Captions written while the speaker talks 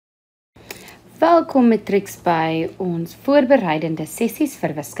Welkom matrieks by ons voorbereidende sessies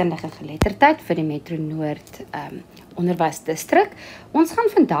vir wiskundige geletterdheid vir die Metro Noord onderwysdistrik. Ons gaan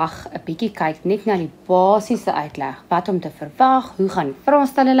vandag 'n bietjie kyk net na die basiese uitleg, wat om te verwag, hoe gaan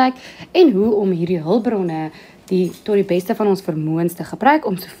vraestelle lyk en hoe om hierdie hulpbronne tot die beste van ons vermoëns te gebruik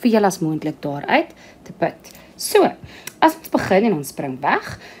om soveel as moontlik daaruit te put. So, as ons begin en ons spring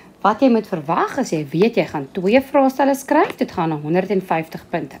weg, wat jy moet verwag is jy weet jy gaan 2 vraestelle skryf, dit gaan 150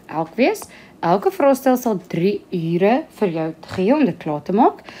 punte elk wees. Elke vraestel sal 3 ure vir jou gee om dit klaar te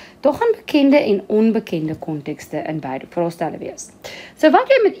maak. Daar gaan bekende en onbekende kontekste in beide vraestelle wees. So wat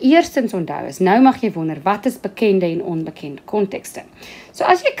jy moet eerstens onthou is, nou mag jy wonder, wat is bekende en onbekende kontekste? So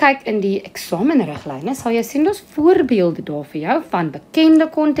as jy kyk in die eksamenriglyne, sal jy sien ons voorbeelde daar vir jou van bekende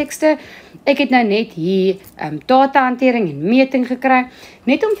kontekste. Ek het nou net hier datahantering en meting gekry,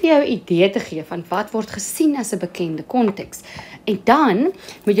 net om vir jou 'n idee te gee van wat word gesien as 'n bekende konteks. En dan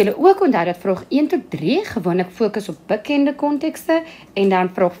moet julle ook onthou dat vraag 1 tot 3 gewoonlik fokus op bekende kontekste en dan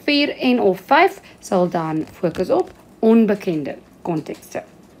vraag 4 en of 5 sal dan fokus op onbekende kontekste.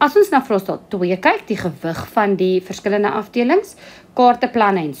 As ons na vraestel 2 kyk, die gewig van die verskillende afdelings, kaarte,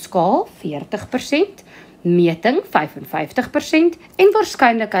 planne en skaal 40%, meting 55% en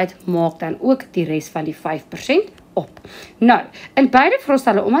waarskynlikheid maak dan ook die res van die 5% op. Nou, in beide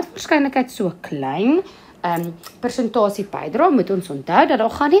vraestelle, omdat waarskynlikheid so klein persentasie bydra, moet ons onthou dat daar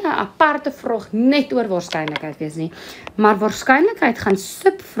gaan nie 'n aparte vraag net oor waarskynlikheid wees nie, maar waarskynlikheid gaan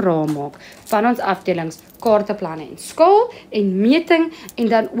subvrae maak van ons afdelings kaarte, planne en skaal en meting en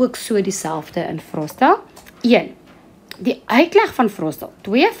dan ook so dieselfde in vraestel 1. Die uitleg van vraestel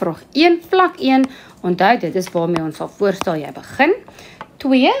 2, vraag 1, vlak 1, onthou dit is waarmee ons sal voorstel jy begin.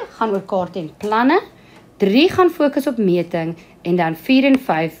 2 gaan oor kaarte en planne, 3 gaan fokus op meting en dan 4 en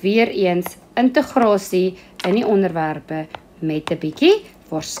 5 weer eens integrasie in die onderwerpe met 'n bietjie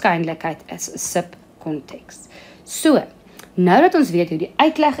waarskynlikheid is 'n subkonteks. So, nou dat ons weet hoe die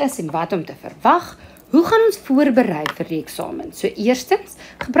uitleg is en wat om te verwag, hoe gaan ons voorberei vir die eksamen? So eerstens,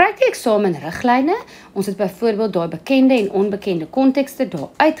 gebruik die eksamenriglyne. Ons het byvoorbeeld daai bekende en onbekende kontekste daar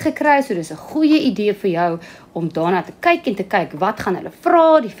uitgekry, so dis 'n goeie idee vir jou om daarna te kyk en te kyk wat gaan hulle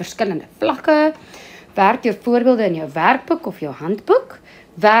vra, die verskillende vlakke. Werk deur voorbeelde in jou werkboek of jou handboek.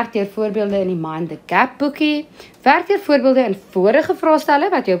 Werk deur voorbeelde in die Mind the Gap boekie. Werk deur voorbeelde in vorige vraestelle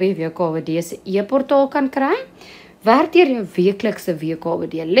wat jy op die WCED se ePortal kan kry. Werk deur jou weeklikse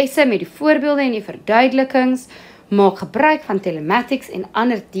WCED lesse met die voorbeelde en die verduidelikings. Maak gebruik van telematics en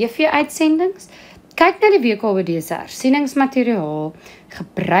ander TV-uitsendings. Kyk na die WCED se hersieningsmateriaal.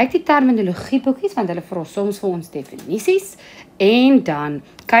 Gebruik die terminologieboekies want hulle vra soms vir ons definisies. En dan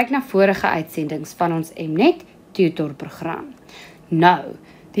kyk na vorige uitsendings van ons Mnet tutorprogram. Nou,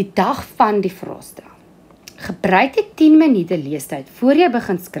 die dag van die vraestel. Gebruik die 10 minute leestyd voor jy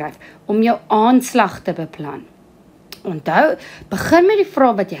begin skryf om jou aanslag te beplan. Onthou, begin met die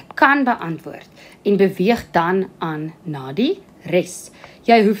vraag wat jy kan beantwoord en beweeg dan aan na die res.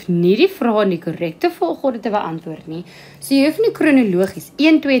 Jy hoef nie die vraag in die korrekte volgorde te beantwoord nie, so jy hoef nie kronologies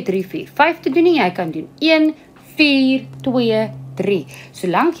 1, 2, 3, 4, 5 te doen nie, jy kan doen 1, 4, 2, 3.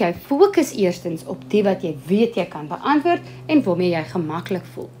 Solank jy fokus eerstens op die wat jy weet jy kan beantwoord en waarmee jy gemaklik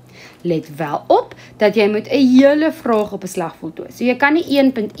voel. Let wel op dat jy moet 'n hele vraag op 'n slag voltooi. So jy kan nie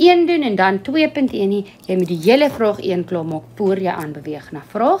 1.1 doen en dan 2.1 nie. Jy moet die hele vraag 1 klaar maak voor jy aanbeweeg na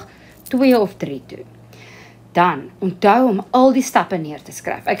vraag 2 of 3 toe. Dan onthou om al die stappe neer te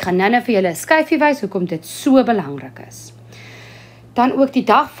skryf. Ek gaan nou vir julle 'n skyfie wys hoekom dit so belangrik is. Dan ook die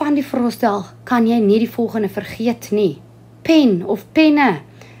dag van die vraestel kan jy nie die volgende vergeet nie. Pen of penne,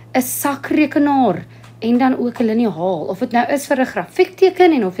 'n sakrekenaar en dan ook 'n liniaal, of dit nou is vir 'n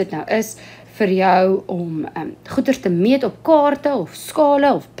grafiekteken en of dit nou is vir jou om goeders te meet op kaarte of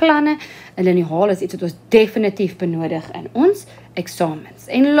skale of planne. 'n Liniaal is iets wat ons definitief benodig in ons eksamens.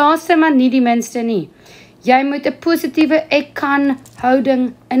 En laaste maar nie die minste nie. Jy moet 'n positiewe ek kan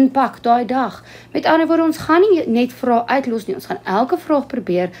houding inpak daai dag. Met ander woorde, ons gaan nie net vrae uitlos nie, ons gaan elke vraag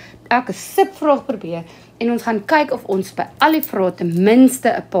probeer, elke subvraag probeer en ons gaan kyk of ons by al die vrae ten minste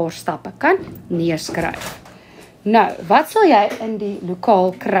 'n paar stappe kan neerskryf. Nou, wat sal jy in die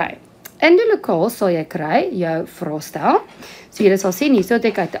lokaal kry? In die lokaal sal jy kry jou vraestel. So jy sal sien, hier het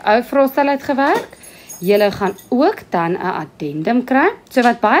ek uit 'n ou vraestel uitgewerk. Julle gaan ook dan 'n addendum kry. So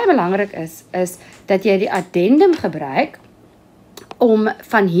wat baie belangrik is dat jy die addendum gebruik om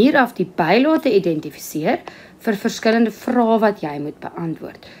van hier af die bylae te identifiseer vir verskillende vrae wat jy moet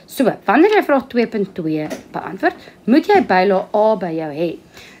beantwoord. So, wanneer jy vraag 2.2 beantwoord, moet jy bylae A by jou hê.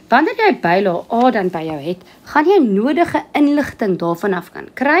 Wanneer jy bylae A dan by jou het, gaan jy nodige inligting daarvan af kan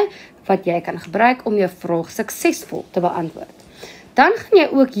kry wat jy kan gebruik om jou vraag suksesvol te beantwoord. Dan gaan jy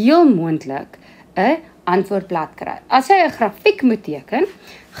ook heel moontlik 'n antwoordblad kry. As jy 'n grafiek moet teken,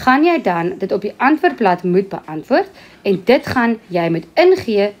 gaan jy dan dit op die antwoordblad moet beantwoord en dit gaan jy moet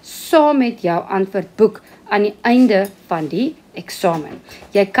ingee saam met jou antwoordboek aan die einde van die eksamen.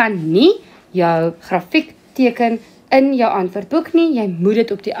 Jy kan nie jou grafiek teken in jou antwoordboek nie, jy moet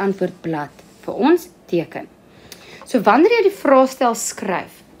dit op die antwoordblad vir ons teken. So wanneer jy die vraestel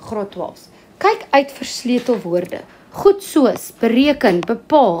skryf, graad 12, kyk uit vir sleutelwoorde. Goed soos, bereken,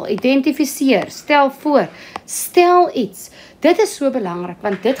 bepaal, identifiseer, stel voor, stel iets. Dit is so belangrik,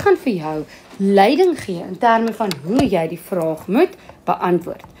 want dit gaan vir jou leiding gee in terme van hoe jy die vraag moet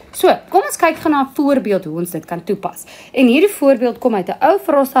beantwoord. So, kom ons kyk gaan na 'n voorbeeld hoe ons dit kan toepas. En hierdie voorbeeld kom uit 'n ou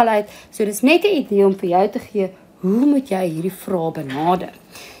vraestel uit, so dis net 'n idee om vir jou te gee, hoe moet jy hierdie vraag benader?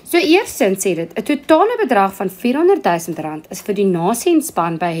 So eerstens sê dit, 'n totale bedrag van R400 000 is vir die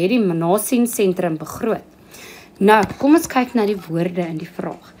nasienspan by hierdie nasiensentrum begroot. Nou, kom ons kyk na die woorde in die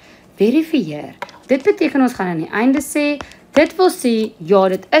vraag. Verifieer. Dit beteken ons gaan aan die einde sê, dit wil sê, ja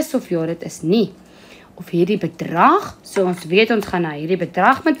dit is of ja dit is nie. Of hierdie bedrag, so ons weet ons gaan na hierdie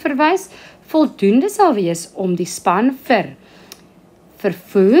bedrag met verwys, voldoende sal wees om die span vir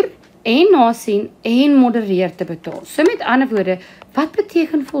vervoer en nasien en modereer te betaal. So met ander woorde, wat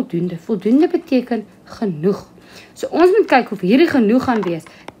beteken voldoende? Voldoende beteken genoeg. So ons moet kyk of hierdie genoeg gaan wees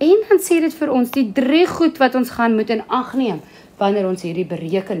en dan sê dit vir ons die 3 goed wat ons gaan moet in ag neem wanneer ons hierdie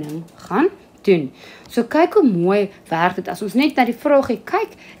berekening gaan doen. So kyk hoe mooi werk dit as ons net na die vraagie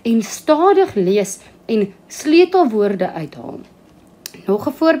kyk en stadig lees en sleutelwoorde uithaal. Nog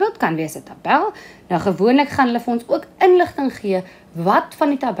 'n voorbeeld kan wees 'n tabel. Nou gewoonlik gaan hulle vir ons ook inligting gee wat van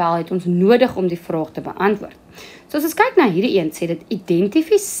die tabel het ons nodig om die vraag te beantwoord. So as ons kyk na hierdie een, sê dit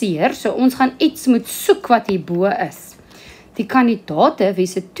identifiseer, so ons gaan iets moet soek wat hierbo is. Die kandidate wie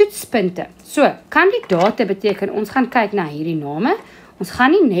se toetspunte. So, kandidate beteken ons gaan kyk na hierdie name. Ons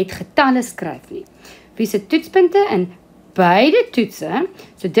gaan nie net getalle skryf nie. Wie se toetspunte in beide toetse,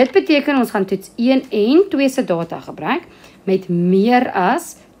 so dit beteken ons gaan toets 1 en 2 se data gebruik met meer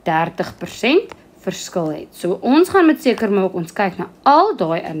as 30% verskil het. So ons gaan met seker maak ons kyk na al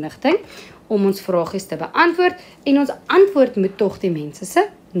daai inligting om ons vragies te beantwoord en ons antwoord moet tog die mense se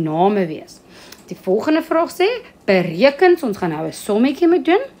name wees. Die volgende vraag sê, bereken, ons gaan nou 'n sommetjie moet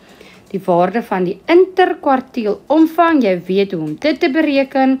doen. Die waarde van die interkwartiel omvang, jy weet hoe om dit te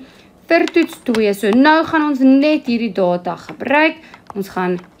bereken, vir toets 2, so nou gaan ons net hierdie data gebruik, ons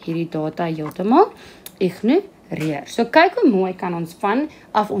gaan hierdie data heeltemal ignoreer. So kyk hoe mooi kan ons van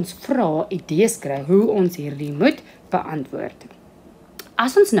af ons vrae idees kry, hoe ons hierdie moet beantwoord.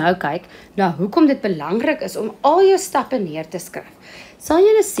 As ons nou kyk na hoekom dit belangrik is om al jou stappe neer te skryf, sal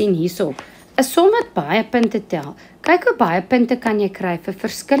jy sien hierso, 'n som wat baie punte tel. Kyk hoe baie punte kan jy kry vir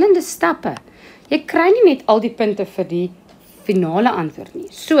verskillende stappe. Jy kry nie net al die punte vir die finale antwoord nie.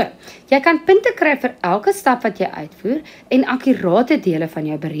 So, jy kan punte kry vir elke stap wat jy uitvoer en akkurate dele van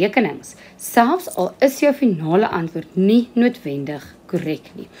jou berekenings, selfs al is jou finale antwoord nie noodwendig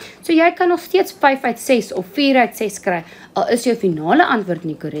korrek nie. So jy kan nog steeds 5 uit 6 of 4 uit 6 kry, al is jou finale antwoord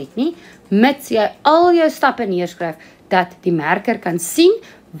nie korrek nie, mits jy al jou stappe neerskryf, dat die merker kan sien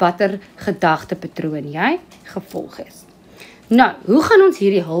watter gedagtepatroon jy gevolg is. Nou, hoe gaan ons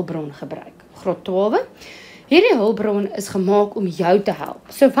hierdie hulpbron gebruik? Graad 12. Hierdie hulpbron is gemaak om jou te help.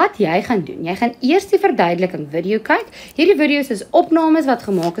 So wat jy gaan doen, jy gaan eers die verduideliking video kyk. Hierdie video's is opnames wat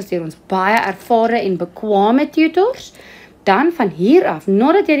gemaak is deur ons baie ervare en bekwame tutors. Dan van hier af,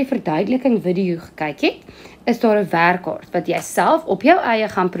 nadat jy die verduideliking video gekyk het, is daar 'n werkkaart wat jy self op jou eie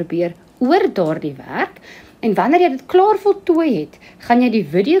gaan probeer oor daardie werk. En wanneer jy dit klaar voltooi het, gaan jy die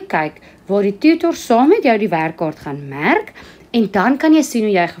video kyk waar die tutor saam met jou die werkkaart gaan merk en dan kan jy sien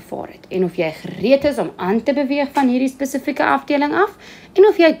hoe jy gevaar het en of jy gereed is om aan te beweeg van hierdie spesifieke afdeling af en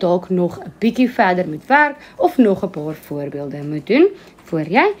of jy dalk nog 'n bietjie verder moet werk of nog 'n paar voorbeelde moet doen voor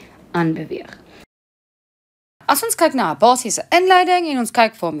jy aanbeweeg. As ons kyk na 'n basiese inleiding en ons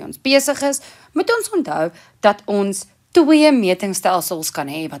kyk waarmee ons besig is, moet ons onthou dat ons 2 metingstelsels kan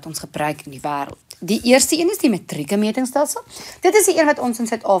hê wat ons gebruik in die wêreld. Die eerste een is die metrieke metingstelsel. Dit is die een wat ons in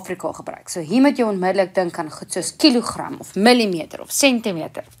Suid-Afrika gebruik. So hier moet jy onmiddellik dink aan goed soos kilogram of millimeter of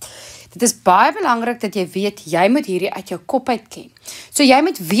sentimeter. Dit is baie belangrik dat jy weet, jy moet hierdie uit jou kop uit ken. So jy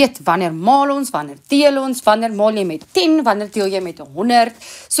moet weet wanneer maal ons, wanneer deel ons, wanneer maal jy met 10, wanneer deel jy met 100.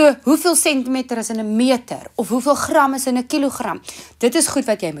 So hoeveel sentimeter is in 'n meter of hoeveel gram is in 'n kilogram. Dit is goed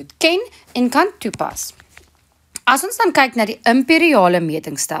wat jy moet ken en kan toepas. As ons dan kyk na die imperiale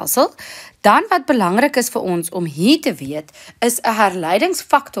metingstelsel, dan wat belangrik is vir ons om hier te weet, is 'n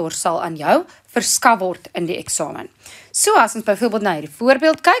herleidingsfaktor sal aan jou verskaf word in die eksamen. So as ons byvoorbeeld na hierdie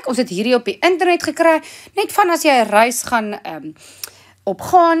voorbeeld kyk, ons het hierdie op die internet gekry, net van as jy 'n reis gaan op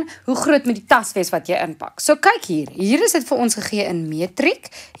gaan, hoe groot moet die tas wees wat jy inpak. So kyk hier is dit vir ons gegee in metriek,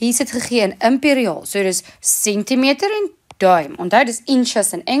 hier is dit gegee in imperiaal, so dis sentimeter en duim. Onthou, dis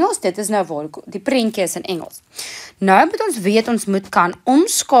inches in Engels, dit is nou waar die prentjie is in Engels. Nou moet ons weet, ons moet kan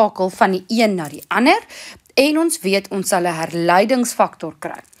omskakel van die een na die ander, en ons weet, ons sal 'n herleidingsfaktor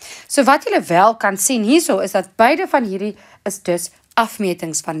kry. So wat julle wel kan sien hierso, is dat beide van hierdie is dus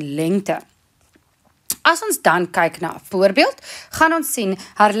afmetings van lengte. As ons dan kyk na 'n voorbeeld, gaan ons sien,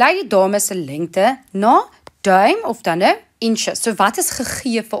 herlei die dame se lengte na duim of dan 'n inches. So wat is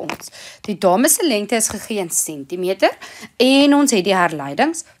gegee vir ons? Die dame se lengte is gegee in sentimeter en ons het die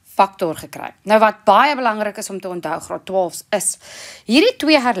herleidingsfaktor gekry. Nou wat baie belangrik is om te onthou, graad 12 is, hierdie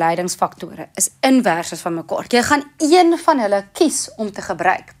twee herleidingsfaktore is inverses van mekaar. Jy gaan een van hulle kies om te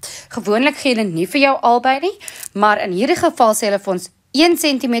gebruik. Gewoonlik gee hulle nie vir jou albei nie, maar in hierdie geval sê hulle vir ons 1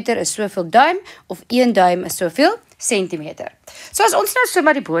 centimeter is soveel duim of 1 duim is soveel centimeter. So as ons nou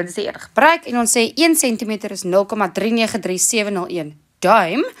sommer die boonste een gebruik en ons sê 1 centimeter is 0,393,701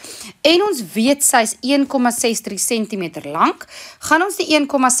 duim en ons weet sy is 1,63 centimeter lank, gaan ons die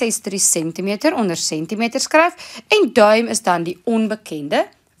 1,63 centimeter onder centimeter skryf en duim is dan die onbekende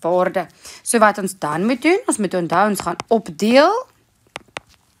waarde. So wat ons dan moet doen, ons moet onthou, ons gaan opdeel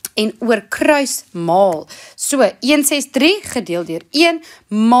en oorkruis maal. So, 163 gedeel deur 1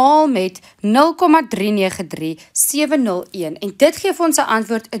 maal met 0,393,701 en dit gee vir ons 'n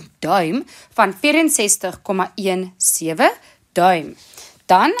antwoord in duim van 64,17 duim.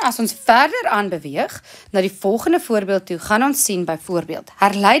 Dan, as ons verder aanbeweeg na die volgende voorbeeld toe, gaan ons sien byvoorbeeld,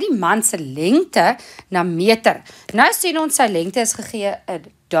 herlei die man se lengte na meter. Nou sien ons sy lengte is gegee in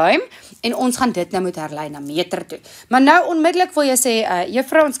duim en ons gaan dit nou moet herlei na meter toe. Maar nou onmiddellik wil jy sê,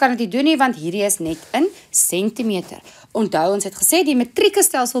 juffrou, ons kan dit nie doen nie, want hierdie is net in centimeter. Onthou, ons het gesê, die metrieke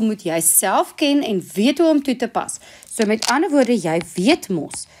stelsel moet jy self ken en weet hoe om toe te pas. So met ander woorde, jy weet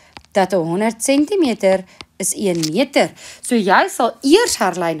mos, dat 100 centimeter is 1 meter. So jy sal eers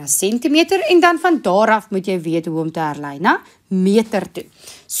herlei na centimeter en dan van daar af moet jy weet hoe om te herlei na meter toe.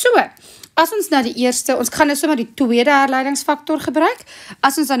 So, as ons na die eerste, ons gaan nou sommer die tweede herleidingsfaktor gebruik.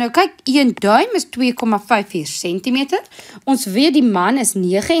 As ons dan nou kyk, 1 duim is 2,54 centimeter. Ons weet die man is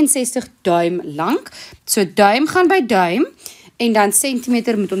 69 duim lank. So duim gaan by duim en dan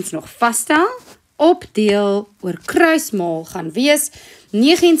centimeter moet ons nog vasstel. Opdeel oor kruismaal gaan wees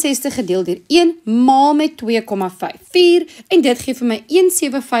 69 gedeel deur 1 maal met 2,54 en dit gee vir my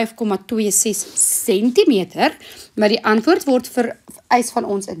 175,26 centimeter, maar die antwoord word vereis van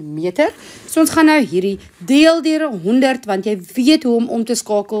ons in meter. So ons gaan nou hierdie deel deur 100, want jy weet hoe om te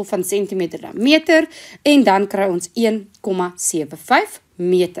skakel van centimeter na meter en dan kry ons 1,75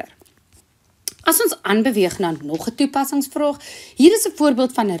 meter. As ons aanbeweeg na nog 'n toepassingsvraag, hier is 'n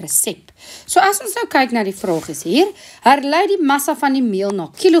voorbeeld van 'n resep. So as ons nou kyk na die vraag is hier, herlei die massa van die meel na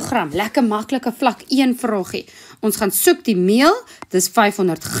kilogram, lekker maklike vlak 1 vraagie. Ons gaan soek die meel, dis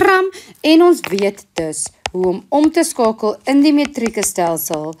 500 gram, en ons weet dus hoe om te skakel in die metrieke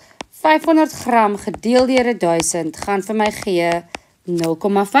stelsel. 500 gram gedeel deur 1000 gaan vir my gee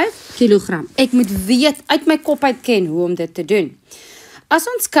 0,5 kilogram. Ek moet weet, uit my kop uit ken hoe om dit te doen. As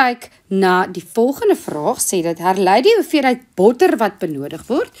ons kyk na die volgende vraag, sê dit, herlei die hoeveelheid botter wat benodig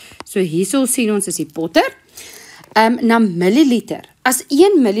word. So hierso sien ons is die botter, na milliliter. As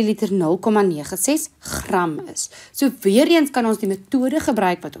 1 milliliter 0,96 gram is. So weer eens kan ons die metode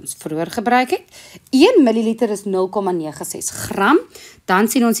gebruik wat ons vroeër gebruik het. 1 milliliter is 0,96 gram. Dan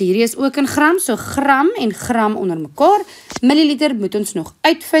sien ons hierdie is ook in gram, so gram en gram onder mekaar. Milliliter moet ons nog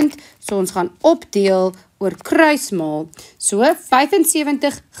uitvind, so ons gaan opdeel oor kruismaal. So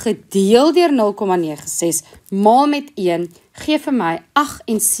 75 gedeel deur 0,96 maal met 1 gee vir my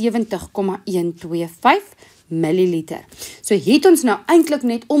 78,125 milliliter. So het ons nou eintlik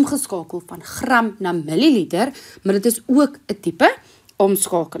net omgeskakel van gram na milliliter, maar dit is ook 'n tipe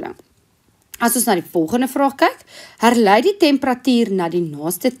omskakeling. As ons na die volgende vraag kyk, herlei die temperatuur na die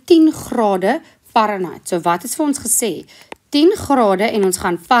naaste 10 grade Fahrenheit. So wat is vir ons gesê? 10 grade en ons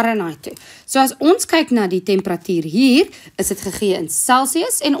gaan Fahrenheit toe. So as ons kyk na die temperatuur hier, is dit gegee in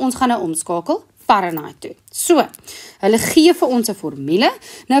Celsius en ons gaan nou omskakel Fahrenheit toe. So, hulle gee vir ons 'n formule.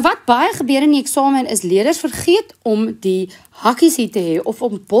 Nou wat baie gebeur in die eksamen is leerders vergeet om die hakkies hier te hê of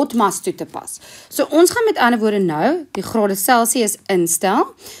om botmas toe te pas. So ons gaan met ander woorde nou die grade Celsius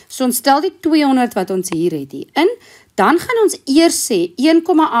instel. So ons stel die 200 wat ons hier het hier in. Dan gaan ons eers sê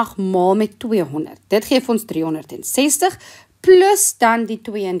 1,8 maal met 200. Dit gee vir ons 360 plus dan die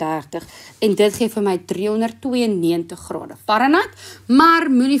 32 en dit gee vir my 392 grade Fahrenheit, maar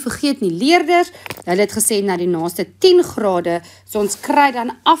moenie vergeet nie leerders, hulle het gesê na die naaste 10 grade, so ons kry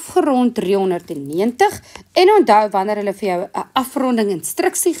dan afgerond 390 en onthou wanneer hulle vir jou 'n afronding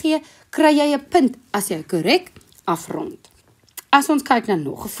instruksie gee, kry jy 'n punt as jy korrek afrond. As ons kyk na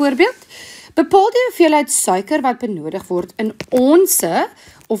nog 'n voorbeeld, bepaal die hoeveelheid suiker wat benodig word in onse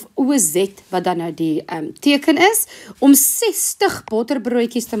of OZ wat dan nou die teken is, om 60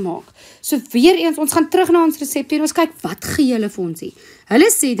 botterbroodjies te maak. So weer eens, ons gaan terug na ons resepte en ons kyk, wat gee hulle vir ons hier?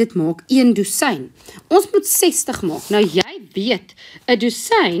 Hulle sê dit maak 1 dosyn. Ons moet 60 maak. Nou jy weet, 'n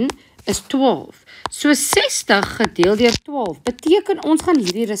dosyn is 12. So 60 gedeel deur 12 beteken ons gaan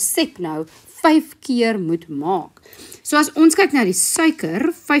hierdie resep nou 5 keer moet maak. So as ons kyk na die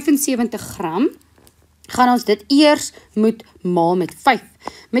suiker, 75 gram, gaan ons dit eers moet maal met 5.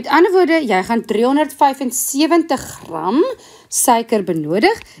 Met ander woorde, jy gaan 375 gram suiker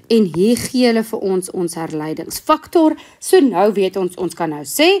benodig en hier gee hulle vir ons herleidingsfaktor. So nou weet ons kan nou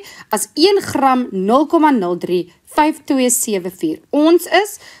sê, as 1 gram 0,035274 ons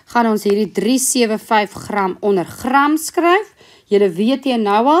is, gaan ons hierdie 375 gram onder gram skryf. Julle weet jy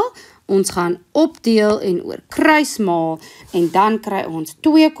nou al, ons gaan opdeel en oor kruismaal en dan kry ons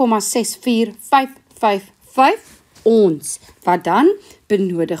 2,64555 ons, wat dan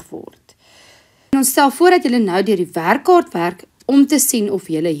benodig word. En ons stel voor dat julle nou deur die werkkaart werk om te sien of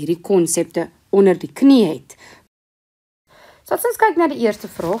julle hierdie konsepte onder die knie het. So as ons kyk na die eerste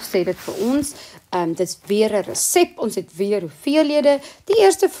vraag, sê dit vir ons, dit is weer 'n resep, ons het weer hoeveelhede. Die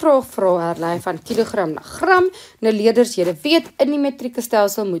eerste vraag vra herlei van kilogram na gram. Nou leerders, julle weet, in die metrieke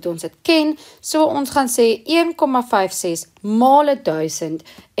stelsel moet ons dit ken, so ons gaan sê 1,56 maal 1000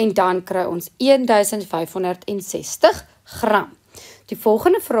 en dan kry ons 1560 gram. Die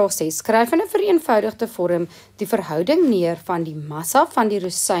volgende vraag sê, skryf in 'n vereenvoudigde vorm die verhouding neer van die massa van die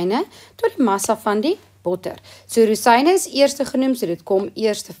rosyne tot die massa van die botter. So rosyne is eerste genoem, so dit kom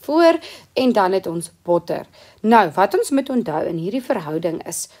eerste voor en dan het ons botter. Nou, wat ons moet onthou in hierdie verhouding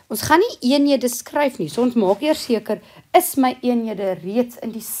is, ons gaan nie eenhede skryf nie, so ons maak eers seker, is my eenhede reeds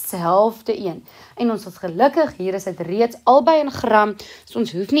in dieselfde een. En ons is gelukkig, hier is dit reeds albei in gram, so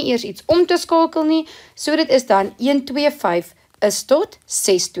ons hoef nie eers iets om te skakel nie, so dit is dan 125 is tot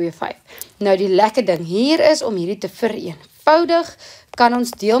 625. Nou die lekker ding hier is om hierdie te vereenvoudig, kan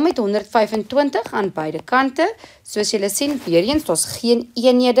ons deel met 125 aan beide kante. Soos julle sien, weer eens, daar's geen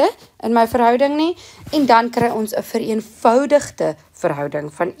eenhede in my verhouding nie. En dan kry ons 'n vereenvoudigde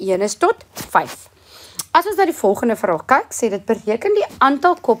verhouding van 1 is tot 5. As ons na die volgende vraag kyk, sê dit bereken die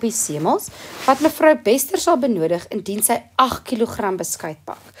aantal koppies semels wat mevrou Bester sal benodig indien sy 8 kg beskuit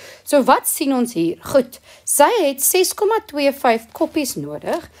pak. So wat sien ons hier? Goed, sy het 6,25 koppies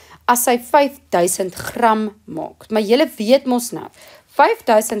nodig as sy 5000 gram maak. Maar julle weet mos nou,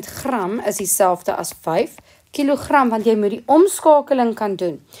 5000 gram is dieselfde as 5 kilogram, want jy moet die omskakeling kan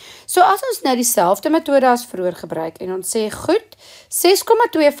doen. So as ons nou dieselfde metode as vroeër gebruik en ons sê, goed,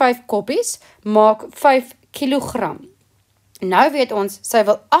 6,25 koppies maak 5 kilogram. Nou weet ons, sy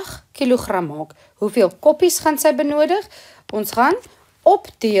wil 8 kilogram maak. Hoeveel koppies gaan sy benodig? Ons gaan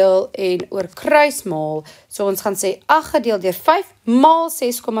opdeel en oor kruismaal. So ons gaan sê 8 gedeeld deur 5 maal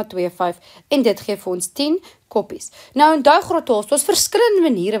 6,25 en dit gee vir ons 10 koppies. Nou in grotels, daar's verskillende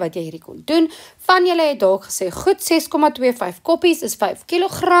maniere wat jy hierdie kon doen. Van julle het dalk gesê, goed, 6,25 koppies is 5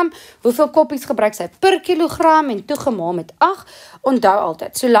 kilogram. Hoeveel koppies gebruik sy per kilogram en toegemaal met 8? Onthou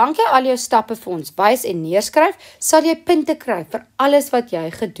altyd, solank jy al jou stappe vir ons wys en neerskryf, sal jy punte kry vir alles wat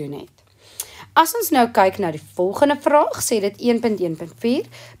jy gedoen het. As ons nou kyk na die volgende vraag, sê dit 1.1.4,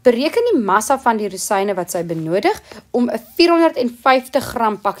 bereken die massa van die rosyne wat sy benodig om 'n 450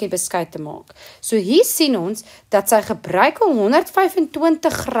 gram pakkie beskuit te maak. So hier sien ons dat sy gebruik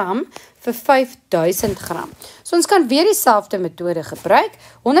 125 gram vir 5000 gram. So ons kan weer dieselfde metode gebruik,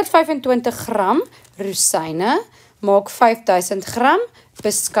 125 gram rosyne maak 5000 gram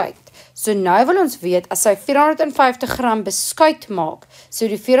beskuit. So nou wil ons weet, as sy 450 gram beskuit maak, so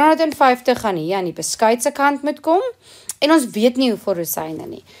die 450 gaan hier aan die beskuit se kant moet kom, en ons weet nie hoeveel rosyne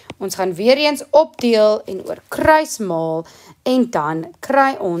nie. Ons gaan weer eens opdeel en oor kruismaal, en dan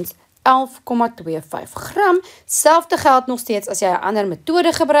kry ons 11,25 gram. Selfde geld nog steeds, as jy 'n ander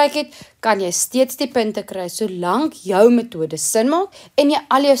metode gebruik het, kan jy steeds die punte kry, solank jou metode sin maak, en jy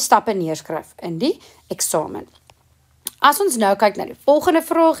al jou stappe neerskryf in die eksamen. As ons nou kyk na die volgende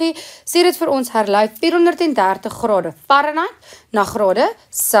vraagie, sê dit vir ons herlei 430 grade Fahrenheit na grade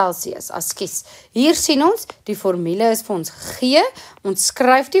Celsius. Ekskuus. Hier sien ons, die formule is vir ons gegee. Ons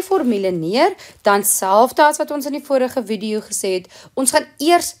skryf die formule neer, dan selfde as wat ons in die vorige video gesê het. Ons gaan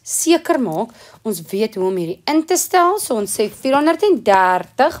eers seker maak, ons weet hoe om hierdie in te stel. So ons sê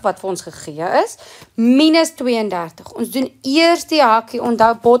 430 wat vir ons gegee is, minus 32. Ons doen eers die hakie,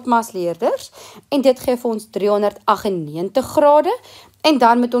 onthou botmas leerders, en dit gee vir ons 398 grade, en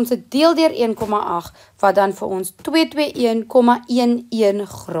dan moet ons dit deel deur 1,8, wat dan vir ons 221,11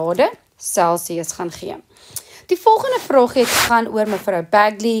 grade Celsius gaan gee. Die volgende vraag het gaan oor mevrou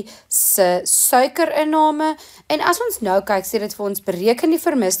Bagley se suikerinname, en as ons nou kyk, sê dit vir ons bereken die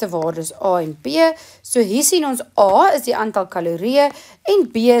vermiste waardes A en B, so hier sien ons A is die aantal kalorieë, en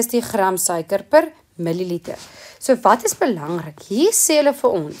B is die gram suiker per milliliter. So wat is belangrik? Hier sê hulle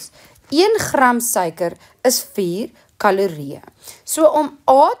vir ons, 1 gram suiker is 4 kalorieë. So om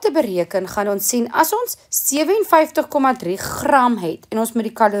A te bereken, gaan ons sien, as ons 57,3 gram het, en ons moet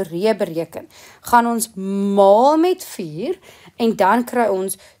die kalorieë bereken, gaan ons maal met 4, en dan kry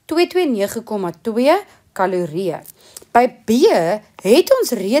ons 229,2 kalorieë. By B het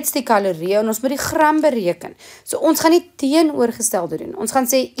ons reeds die kalorieë, en ons moet die gram bereken. So ons gaan die teenoorgestelde doen. Ons gaan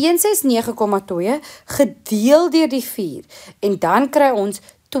sê 169,2 gedeel deur die 4, en dan kry ons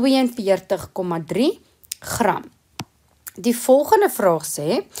 42,3 gram. Die volgende vraag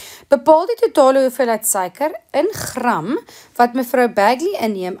sê, bepaal die totale hoeveelheid suiker in gram wat mevrou Bagley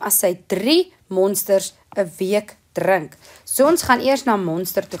inneem as sy 3 monsters 'n week drink. So ons gaan eers na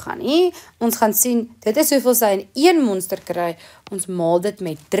monster toe gaan. Hier, ons gaan sien, dit is hoeveel sy in 1 monster kry. Ons maal dit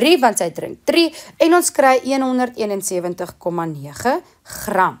met 3, want sy drink 3, en ons kry 171,9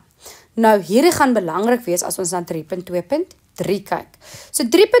 gram. Nou, hierdie gaan belangrik wees as ons na 3.2.3 kyk. So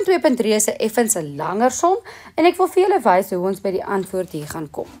 3.2.3 is 'n effens 'n langer som, en ek wil vir julle wys hoe ons by die antwoord hier gaan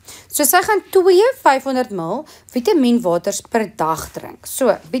kom. So sy gaan 2 500 ml vitamienwaters per dag drink.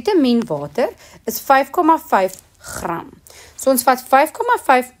 So, vitamienwater is 5,5 gram. So ons vat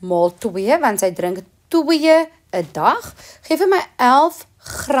 5,5 maal 2, want sy drink 2 'n dag, gee vir my 11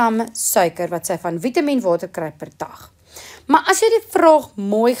 gram suiker wat sy van vitamienwater kry per dag. Maar as jy die vraag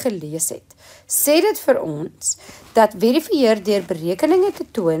mooi gelees het, sê dit vir ons dat verifieer deur berekeninge te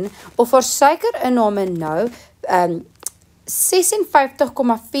toon of haar suikerinname nou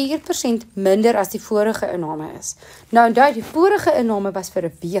 56,4% minder as die vorige inname is. Nou onthou, die vorige inname was vir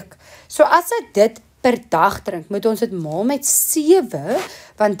 'n week. So as sy dit per dag drink, moet ons dit maal met 7,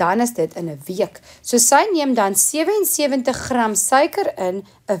 want dan is dit in 'n week. So sy neem dan 77 gram suiker in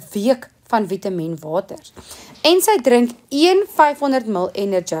 'n week van vitamienwater. En sy drink 1 500 ml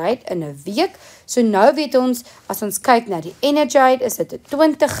Energade in 'n week. So nou weet ons, as ons kyk na die Energade, is dit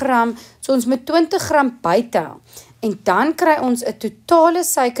 20 gram. So ons moet 20 gram bytel. En dan kry ons 'n totale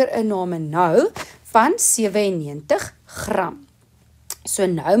suikerinname nou van 97 gram. So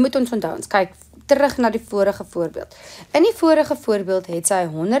nou moet ons onthou, ons kyk terug na die vorige voorbeeld. In die vorige voorbeeld het sy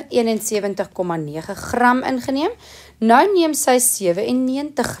 171,9 gram ingeneem. Nou neem sy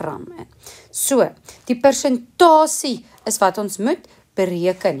 97 gram in. So, die persentasie is wat ons moet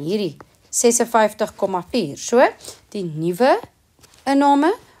bereken. Hierdie 56,4. So, die nuwe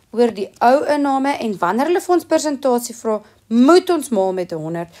inname oor die ou inname, en wanneer hulle vir ons persentasie vra, moet ons maal met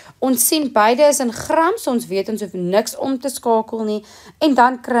 100. Ons sien beide is in gram, so ons weet ons hoef niks om te skakel nie, en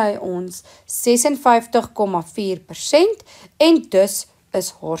dan kry ons 56,4%, en dus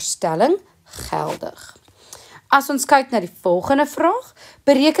is haar stelling geldig. As ons kyk na die volgende vraag,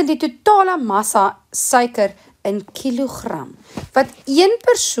 bereken die totale massa suiker in kilogram, wat een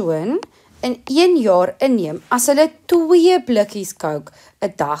persoon in 1 jaar inneem, as hulle 2 blikkies Coke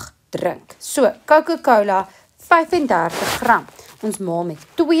 'n dag drink. So, Coca-Cola 35 gram. Ons maal met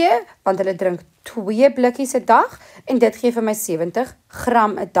 2, want hulle drink 2 blikkies 'n dag, en dit gee vir my 70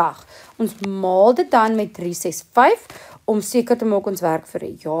 gram 'n dag. Ons maal dit dan met 365, om seker te maak ons werk vir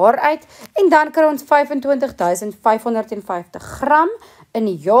 'n jaar uit, en dan kry ons 25.550 gram in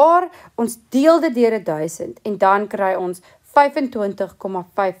 'n jaar, ons deel dit deur 1000, en dan kry ons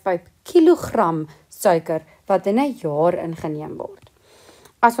 25,55 kilogram suiker, wat in 'n jaar ingeneem word.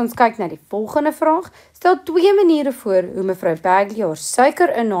 As ons kyk na die volgende vraag, stel 2 maniere voor hoe mevrou Bagley haar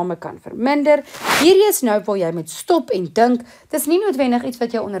suikerinname kan verminder. Hierdie is nou waar jy moet stop en dink. Dit is nie noodwendig iets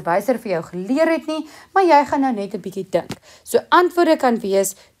wat jou onderwyser vir jou geleer het nie, maar jy gaan nou net 'n bietjie dink. So antwoorde kan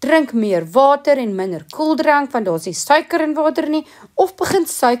wees, drink meer water en minder koeldrank, want daar is nie suiker in water nie, of begin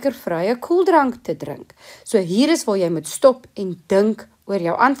suikervrye koeldrank te drink. So hier is waar jy moet stop en dink oor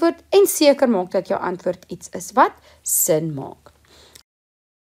jou antwoord, en seker maak dat jou antwoord iets is wat sin maak.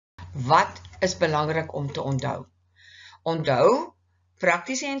 Wat is belangrik om te onthou? Onthou,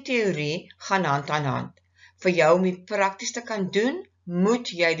 praktiese en teorie gaan hand aan hand. Vir jou om die prakties te kan doen, moet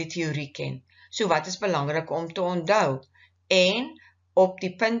jy die teorie ken. So wat is belangrik om te onthou? En op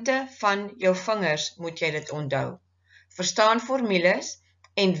die punte van jou vingers moet jy dit onthou. Verstaan formules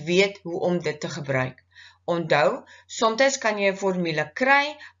en weet hoe om dit te gebruik. Onthou, soms kan jy 'n formule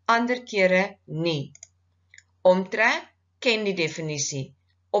kry, ander kere nie. Omtrek, ken die definisie.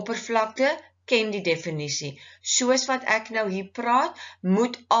 Oppervlakte, ken die definisie. Soos wat ek nou hier praat,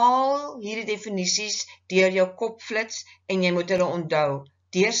 moet al hierdie definisies deur jou kop flits en jy moet hulle onthou.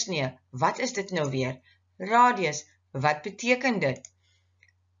 Deursnee, wat is dit nou weer? Radius, wat beteken dit?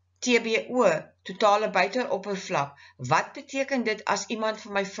 TBO, totale buiteoppervlak. Wat beteken dit as iemand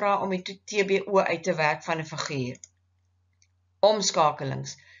vir my vra om die TBO uit te werk van 'n figuur?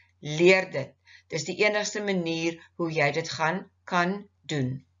 Omskakelings, leer dit. Dis die enigste manier hoe jy dit kan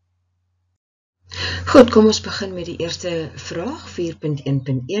doen. Goed, kom ons begin met die eerste vraag,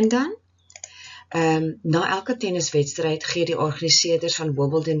 4.1.1 dan. Na elke tenniswedstryd gee die organiseerders van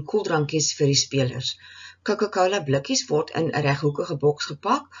Voorbeeld koeldrankies vir die spelers. Coca-Cola blikkies word in 'n reghoekige boks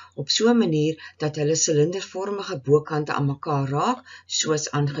gepak op so 'n manier dat hulle silindervormige bokante aan mekaar raak,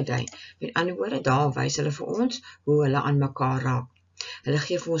 soos aangedui. Met ander woorde, daar wys hulle vir ons hoe hulle aan mekaar raak. Hulle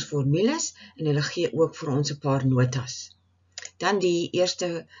gee vir ons formules en hulle gee ook vir ons 'n paar notas. Dan die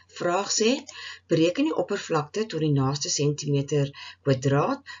eerste vraag sê, bereken die oppervlakte tot die naaste sentimeter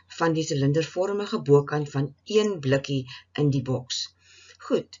kwadraat van die silindervormige bokant van een blikkie in die boks.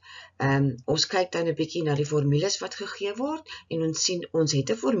 Goed, ons kyk dan 'n bietjie na die formules wat gegee word en ons sien ons het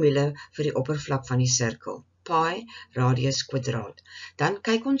 'n formule vir die oppervlak van die sirkel, pi radius kwadraat. Dan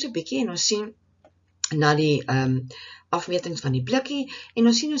kyk ons 'n bietjie en ons sien na die afmetings van die blikkie en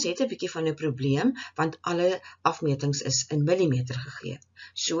ons sien ons het 'n bietjie van 'n probleem want alle afmetings is in millimeter gegee.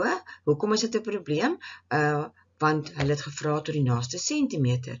 So, hoekom is dit 'n probleem? Want hulle het gevra tot die naaste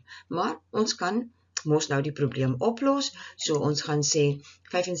sentimeter, maar ons kan mos nou die probleem oplos, so ons gaan sê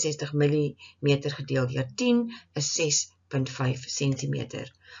 65 mm gedeel deur 10 is 6.5 cm.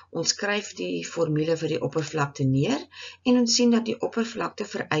 Ons skryf die formule vir die oppervlakte neer en ons sien dat die oppervlakte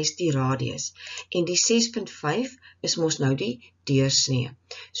vereis die radius en die 6.5 is mos nou die deursnee.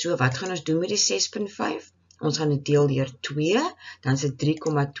 So wat gaan ons doen met die 6.5? Ons gaan dit deel deur 2, dan is dit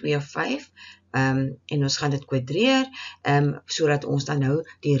 3,25 en ons gaan dit kwadreer sodat ons dan nou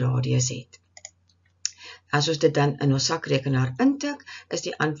die radius het. As ons dit dan in ons sakrekenaar intik, is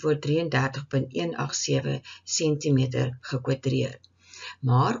die antwoord 33.187 cm gekwadreer.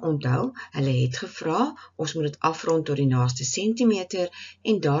 Maar onthou, hulle het gevra, ons moet dit afrond tot die naaste sentimeter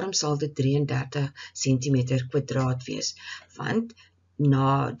en daarom sal dit 33 cm kwadraat wees, want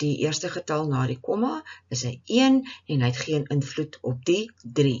na die eerste getal na die komma is hy 1 en hy het geen invloed op die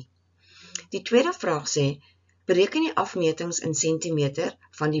 3. Die tweede vraag sê, bereken die afmetings in sentimeter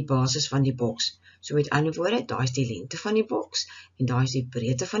van die basis van die boks. So met ander woorde, daar is die lengte van die boks en daar is die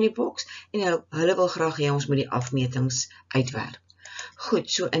breedte van die boks en hulle wil graag hê ons moet die afmetings uitwerk. Goed,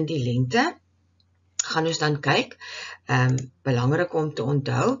 so in die lengte gaan ons dan kyk, belangrik om te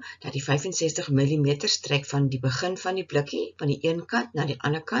onthou dat die 65 mm strek van die begin van die blikkie, van die een kant na die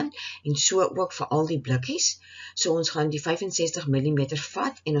ander kant en so ook vir al die blikkies. So ons gaan die 65 mm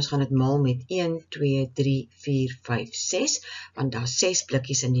vat en ons gaan dit maal met 1, 2, 3, 4, 5, 6, want daar is 6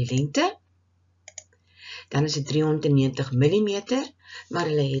 blikkies in die lengte. Dan is dit 390 mm, maar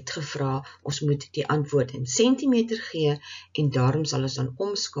hulle het gevra, ons moet die antwoord in centimeter gee, en daarom sal ons dan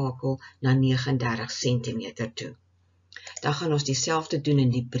omskakel na 39 cm toe. Dan gaan ons dieselfde doen in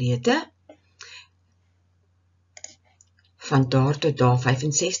die breedte, van daar tot daar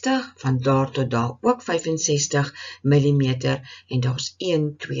 65, van daar tot daar ook 65 mm, en daar is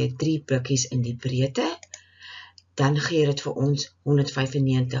 1, 2, 3 blikkies in die breedte, dan gee dit vir ons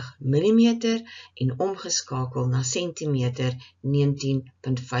 195 mm en omgeskakel na centimeter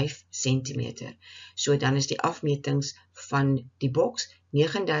 19.5 cm. So dan is die afmetings van die boks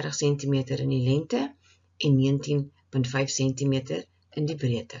 39 cm in die lengte en 19.5 cm in die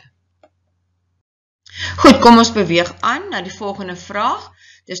breedte. Goed, kom ons beweeg aan na die volgende vraag.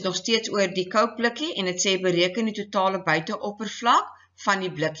 Dit is nog steeds oor die koukblikkie en dit sê bereken die totale buiteoppervlak van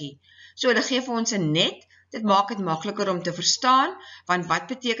die blikkie. So hulle gee vir ons 'n net. Dit maak dit makliker om te verstaan, want wat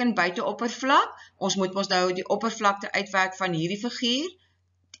beteken buiteoppervlak? Ons moet ons nou die oppervlakte uitwerk van hierdie figuur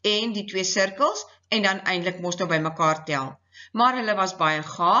en die twee sirkels en dan eintlik mos nou by mekaar tel. Maar hulle was baie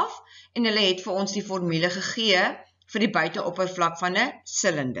gaaf en hulle het vir ons die formule gegee vir die buiteoppervlak van 'n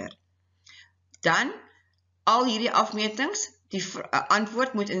silinder. Dan al hierdie afmetings, die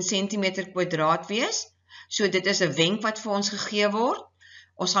antwoord moet in centimeter kwadraat wees. So dit is 'n wenk wat vir ons gegee word.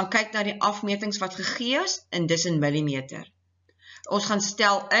 Ons gaan kyk na die afmetings wat gegee is, en dis in millimeter. Ons gaan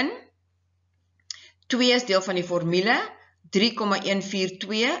stel in, 2 is deel van die formule,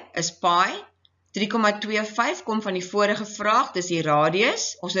 3,142 is pi, 3,25 kom van die vorige vraag, dis die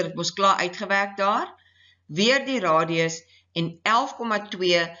radius, ons het dit mos klaar uitgewerk daar, weer die radius, en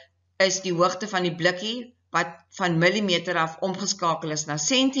 11,2 is die hoogte van die blikkie, wat van millimeter af omgeskakel is na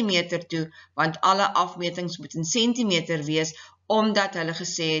sentimeter toe, want alle afmetings moet in sentimeter wees, omdat hulle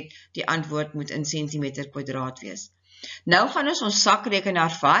gesê het, die antwoord moet in sentimeter kwadraat wees. Nou gaan ons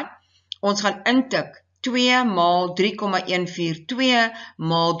sakrekenaar vat, ons gaan intik 2 maal 3,142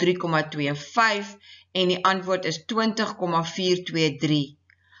 maal 3,25 en die antwoord is 20,423.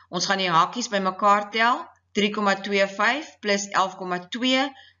 Ons gaan die hakies by mekaar tel, 3,25 plus 11,2,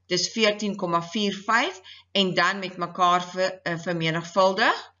 dis 14,45 en dan met mekaar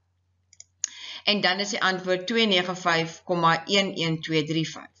vermenigvuldig. En dan is die antwoord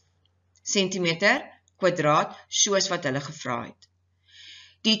 295,11235 centimeter kwadraat, soos wat hulle gevra het.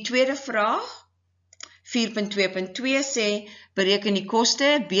 Die tweede vraag, 4.2.2 sê, bereken die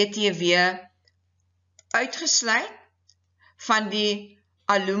koste BTW uitgesluit van die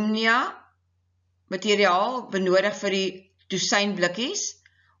alumnia materiaal benodig vir die dosyn blikkies.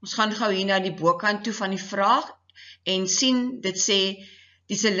 Ons gaan gou hier na die bokant toe van die vraag en sien, dit sê,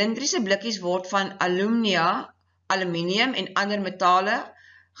 die silindriese blikkies word van aluminium en ander metale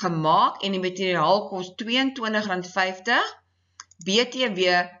gemaak en die materiaal kos R22,50 BTW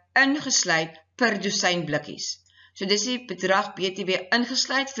ingesluit per dosyn blikkies. So dis die bedrag BTW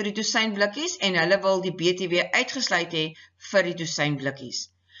ingesluit vir die dosyn blikkies en hulle wil die BTW uitgesluit hê vir die dosyn blikkies.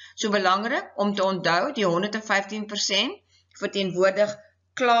 So belangrik om te onthou, die 115% verteenwoordig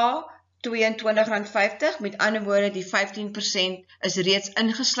klaar R22,50, met ander woorde die 15% is reeds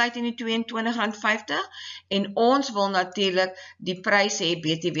ingesluit in die R22,50 en ons wil natuurlik die prys hê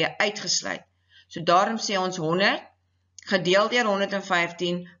BTW uitgesluit. So daarom sê ons 100 gedeel deur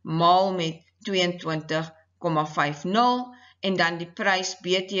 115 maal met 22,50 en dan die prys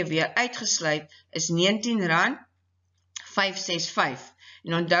BTW uitgesluit is R19,565.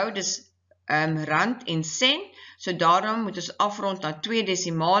 En onthou dis rand en sent, so daarom moet ons afrond na 2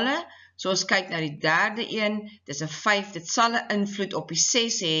 desimale. So ons kyk na die derde een, dis 'n 5, dit sal 'n invloed op die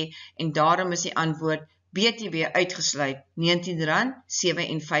 6 hê en daarom is die antwoord BTW uitgesluit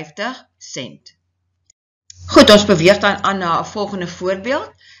R19,57. Goed, ons beweeg dan aan na 'n volgende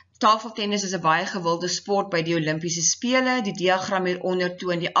voorbeeld. Tafeltennis is 'n baie gewilde sport by die Olimpiese spele. Die diagram hieronder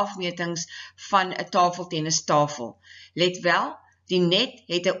toon die afmetings van 'n tafeltennistafel. Let wel, die net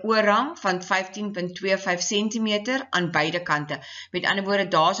het 'n oorrang van 15,25 cm aan beide kante. Met ander woorde,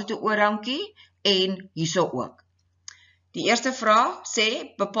 daar sit 'n oorrangkie en hierso ook. Die eerste vraag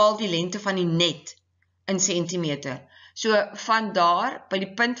sê, bepaal die lengte van die net in sentimeter. So van daar, by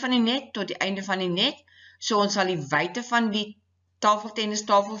die punt van die net tot die einde van die net, so ons sal die wyte van die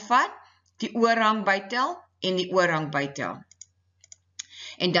tafeltennistafel vat, die oorrang bytel en die oorrang bytel.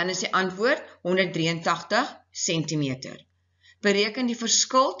 En dan is die antwoord 183 cm. Bereken die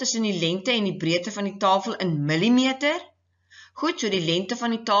verskil tussen die lengte en die breedte van die tafel in millimeter. Goed, so die lengte van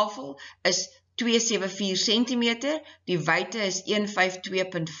die tafel is 274 cm, die wyte is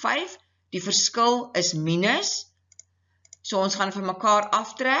 152,5, die verskil is minus. So ons gaan vir mekaar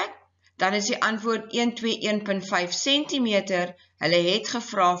aftrek, dan is die antwoord 121,5 cm, hulle het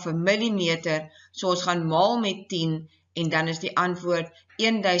gevra vir millimeter, so ons gaan maal met 10, en dan is die antwoord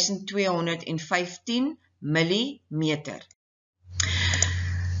 1215 millimeter.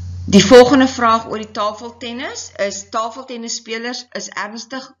 Die volgende vraag oor die tafeltennis is, tafeltennisspelers is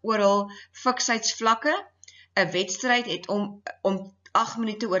ernstig oor hul fiksheidsvlakke. 'n Wedstryd het om 8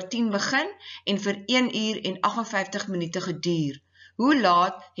 minute oor 10 begin en vir 1 uur en 58 minute geduur. Hoe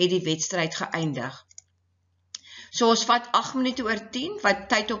laat het die wedstryd geëindig? So ons vat 8 minute oor 10, wat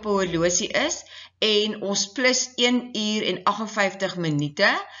tyd op 'n horlosie is, en ons plus 1 uur en 58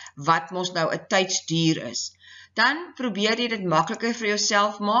 minute, wat ons nou 'n tydsduur is. Dan probeer jy dit makliker vir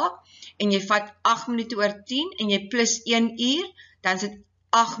jouself maak, en jy vat 8 minute oor 10, en jy plus 1 uur, dan is dit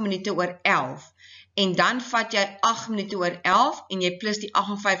 8 minute oor 11. En dan vat jy 8 minute oor 11, en jy plus die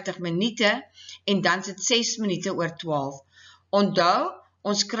 58 minute, en dan is dit 6 minute oor 12. Onthou,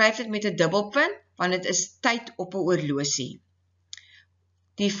 ons skryf dit met 'n dubbelpunt, want dit is tyd op 'n horlosie.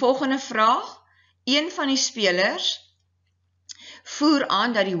 Die volgende vraag, een van die spelers voer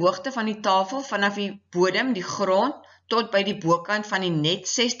aan dat die hoogte van die tafel vanaf die bodem, die grond, tot by die bokant van die net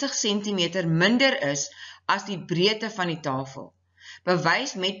 60 cm minder is as die breedte van die tafel.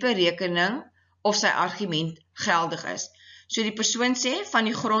 Bewys met berekening of sy argument geldig is. So die persoon sê, van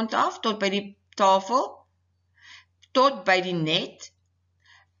die grond af tot by die tafel, tot by die net,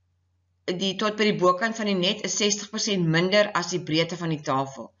 tot by die bokant van die net is 60% minder as die breedte van die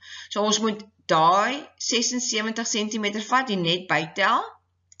tafel. So ons moet daai 76 cm vat, die net bytel.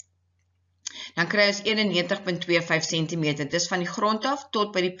 Dan kry ons 91,25 cm. Dit is van die grond af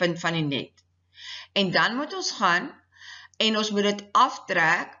tot by die punt van die net. En dan moet ons gaan en ons moet dit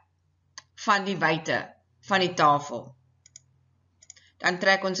aftrek van die wyte van die tafel. Dan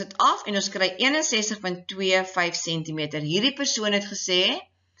trek ons dit af en ons kry 61,25 cm. Hierdie persoon het gesê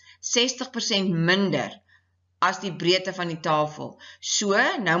 60% minder as die breedte van die tafel. So,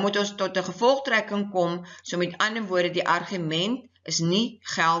 nou moet ons tot 'n gevolgtrekking kom, so met ander woorde, die argument is nie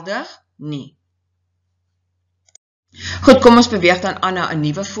geldig nie. Goed, kom ons beweeg dan aan na 'n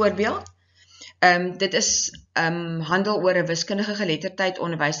nuwe voorbeeld. Dit is handel oor 'n wiskundige geletterdheid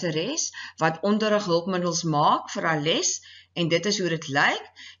onderwyseres wat onderrig hulpmiddels maak vir haar les, en dit is hoe dit lyk,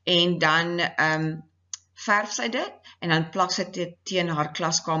 en dan verf sy dit, en dan plak sy dit teen haar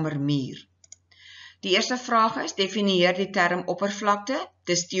klaskamermuur. Die eerste vraag is, definieer die term oppervlakte,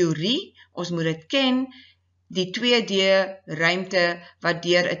 dis teorie, ons moet dit ken, die 2D ruimte wat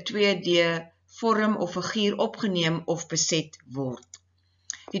deur 'n 2D vorm of figuur opgeneem of beset word.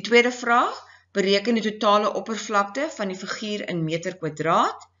 Die tweede vraag, bereken die totale oppervlakte van die figuur in meter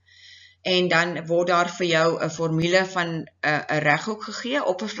kwadraat, en dan word daar vir jou 'n formule van 'n reghoek gegee,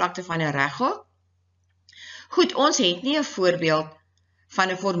 oppervlakte van 'n reghoek. Goed, ons het nie 'n voorbeeld van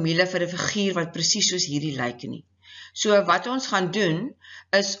 'n formule vir 'n figuur wat presies soos hierdie lyk nie. So wat ons gaan doen,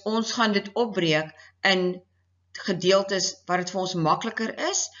 is ons gaan dit opbreek in gedeeltes wat dit vir ons makliker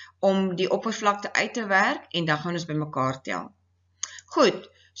is om die oppervlakte uit te werk, en dan gaan ons bymekaar tel. Goed,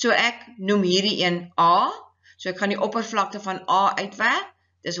 so ek noem hierdie een A, so ek gaan die oppervlakte van A uitwerk,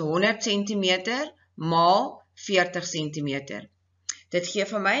 dis 100 cm maal 40 cm. Dit gee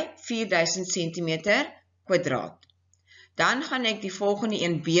vir my 4000 cm kwadraat. Dan gaan ek die volgende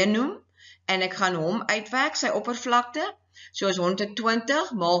een B noem, en ek gaan hom uitwerk, sy oppervlakte, soos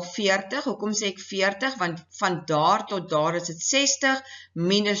 120 maal 40, hoekom sê ek 40, want van daar tot daar is dit 60,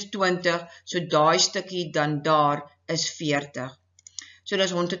 minus 20, so daai stukkie dan daar is 40. So dit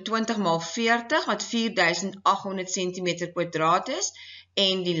is 120 maal 40, wat 4800 cm kwadraat is,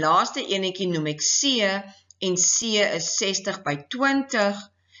 en die laaste enetjie noem ek C, en C is 60 by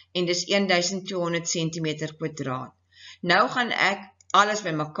 20, en dis 1200 cm kwadraat. Nou gaan ek alles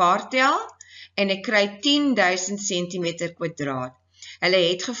bymekaar tel, en ek kry 10.000 cm kwadraat. Hulle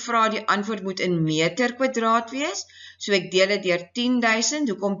het gevra die antwoord moet in meter kwadraat wees, so ek deel dit deur 10.000,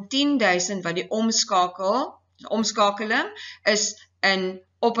 hoekom 10.000 wat die omskakeling is in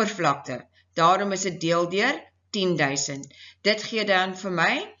oppervlakte. Daarom is dit deel deur 10.000. Dit gee dan vir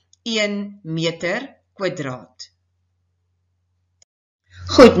my 1 meter kwadraat.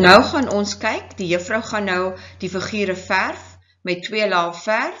 Goed, nou gaan ons kyk, die juffrou gaan nou die figure verf, met 2 lae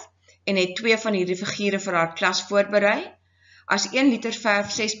verf, en het 2 van hierdie figure vir haar klas voorberei. As 1 liter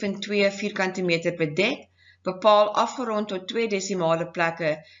verf 6,2 vierkante meter bedek, bepaal afgerond tot 2 desimale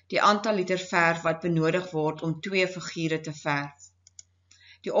plekke die aantal liter verf wat benodig word om 2 figure te verf.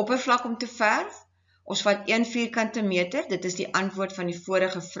 Die oppervlak om te verf, ons vat 1 vierkante meter, dit is die antwoord van die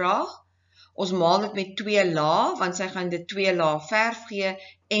vorige vraag. Ons maal dit met 2 lae, want sy gaan dit 2 lae verf gee,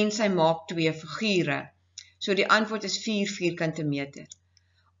 en sy maak 2 figure. So die antwoord is 4 vierkante meter.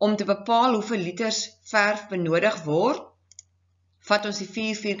 Om te bepaal hoeveel liters verf benodig word, vat ons die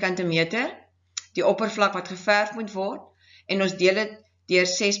 4 vierkante meter, die oppervlak wat geverf moet word, en ons deel dit deur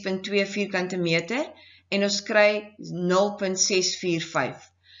 6,2 vierkante meter, en ons kry 0,645.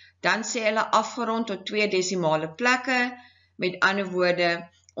 Dan sê hulle afgerond tot 2 desimale plekke, met ander woorde,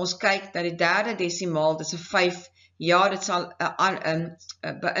 ons kyk dat die derde desimaal, dit is 'n 5, ja, dit sal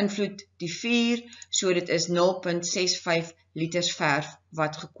beïnvloed die 4, so dit is 0,65 liters verf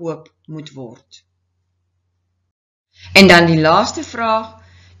wat gekoop moet word. En dan die laaste vraag,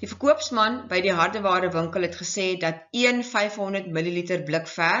 die verkoopsman by die hardewarewinkel het gesê dat 1 500 ml blik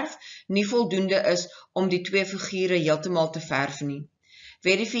verf nie voldoende is om die 2 figure heeltemal te verf nie.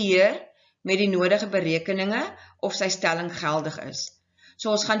 Verifieer met die nodige berekeninge of sy stelling geldig is.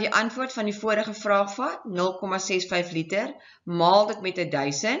 So ons gaan die antwoord van die vorige vraag vat, 0,65 liter, maal dit met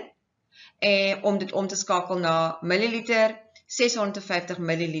 1000, en om dit om te skakel na milliliter, 650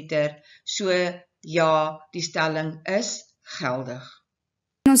 milliliter, so ja, die stelling is geldig.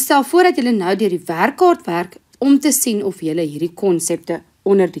 En ons stel voor dat julle nou deur die werkkaart werk om te sien of julle hierdie konsepte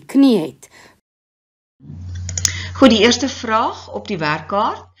onder die knie het. Goed, die eerste vraag op die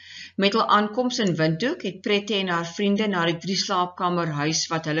werkkaart. Met hul aankoms in Windhoek het Pretty en haar vriende na die 3-slaapkamerhuis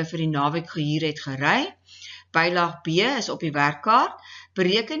wat hulle vir die naweek gehuur het gery. Bylaag B is op die werkkaart.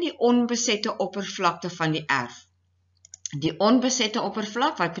 Bereken die onbesette oppervlakte van die erf. Die onbesette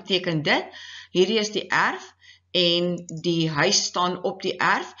oppervlak, wat beteken dit? Hierdie is die erf en die huis staan op die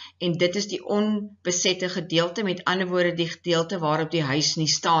erf en dit is die onbesette gedeelte, met ander woorde die gedeelte waarop die huis nie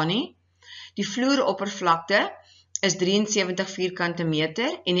staan nie. Die vloeroppervlakte is 73 vierkante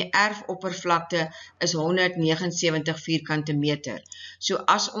meter en die erfoppervlakte is 179 vierkante meter. So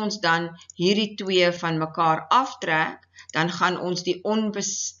as ons dan hierdie twee van mekaar aftrek, dan gaan ons die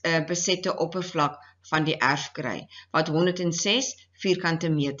onbesette oppervlak van die erf kry, wat 106 vierkante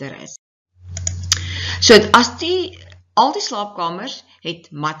meter is. So as al die slaapkamers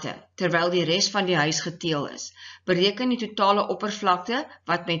het matte, terwyl die res van die huis geteel is, bereken die totale oppervlakte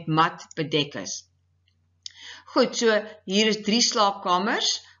wat met mat bedek is. Goed, so hier is 3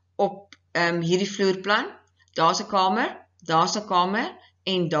 slaapkamers op hierdie vloerplan. Daar's 'n kamer, daar's 'n kamer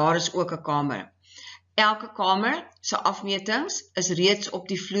en daar is ook 'n kamer. Elke kamer se afmetings is reeds op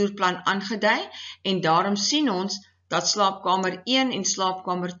die vloerplan aangedui en daarom sien ons dat slaapkamer 1 en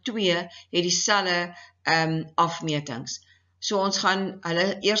slaapkamer 2 het dieselfde afmetings. So ons gaan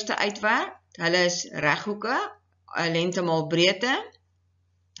hulle eerste uitwerk. Hulle is reghoeke, lengte maal breedte,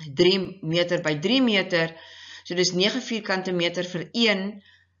 3 meter by 3 meter. So dis 9 vierkante meter vir 1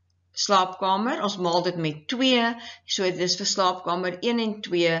 slaapkamer. Ons maal dit met 2, so dit is vir slaapkamer 1 en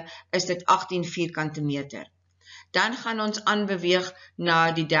 2 is dit 18 vierkante meter. Dan gaan ons aanbeweeg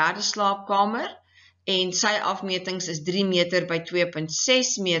na die derde slaapkamer en sy afmetings is 3 meter by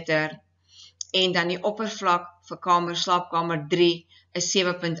 2,6 meter en dan die oppervlak vir slaapkamer 3 is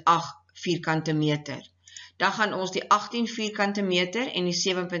 7,8 vierkante meter. Dan gaan ons die 18 vierkante meter en die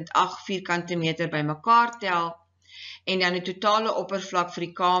 7,8 vierkante meter by mekaar tel en dan die totale oppervlak vir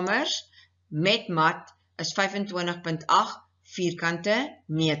die kamers met mat is 25,8 vierkante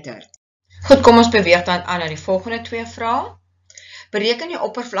meter. Goed, kom ons beweeg dan aan na die volgende 2 vrae. Bereken die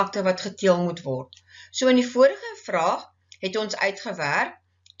oppervlakte wat geteel moet word. So in die vorige vraag het ons uitgewerk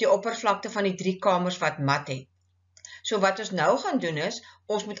die oppervlakte van die 3 kamers wat mat het. So wat ons nou gaan doen is,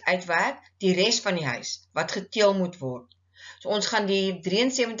 ons moet uitwerk die res van die huis, wat geteel moet word. So ons gaan die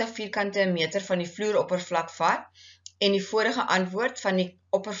 73 vierkante meter van die vloeroppervlak vat, en die vorige antwoord van die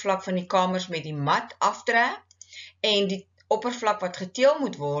oppervlak van die kamers met die mat aftrek, en die oppervlak wat geteel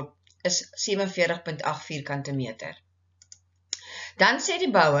moet word, is 47,8 vierkante meter. Dan sê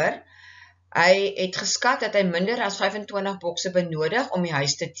die bouer, hy het geskat dat hy minder as 25 bokse benodig om die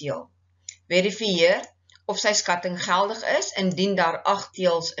huis te teel. Verifieer of sy skatting geldig is, indien daar 8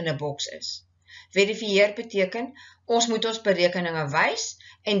 teels in 'n boks is. Verifieer beteken, ons moet ons berekeninge wys,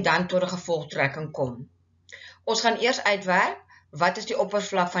 en dan tot 'n gevolgtrekking kom. Ons gaan eers uitwerk, wat is die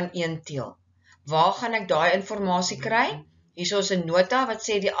oppervlak van 1 teel? Waar gaan ek daai inligting kry? Hier is 'n nota wat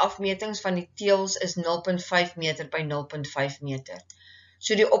sê die afmetings van die teels is 0,5 meter by 0,5 meter.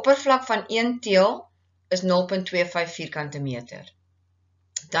 So die oppervlak van 1 teel is 0,25 vierkante meter.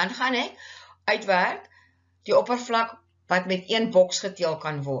 Dan gaan ek uitwerk die oppervlak wat met 1 boks geteel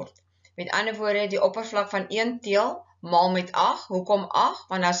kan word. Met ander woorde, die oppervlak van 1 teel maal met 8. Hoekom 8?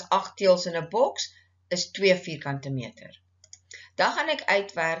 Want as 8 teels in 'n boks is 2 vierkante meter. Dan gaan ek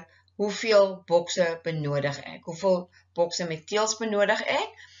uitwerk hoeveel bokse benodig ek. Hoeveel bokse met teels benodig ek?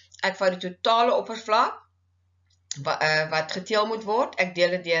 Ek vat die totale oppervlak wat geteel moet word. Ek deel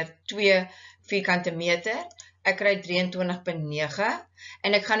dit deur 2 vierkante meter. Ek kry 23,9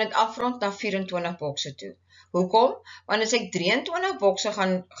 en ek gaan dit afrond na 24 bokse toe. Hoekom? Want as ek 23 bokse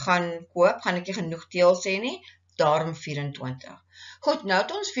gaan koop, gaan ek nie genoeg teels hê nie, daarom 24. Goed, nou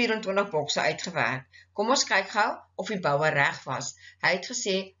het ons 24 bokse uitgewerk. Kom ons kyk gou of die bouer reg was. Hy het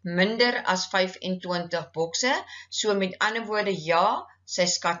gesê minder as 25 bokse, so met ander woorde ja, sy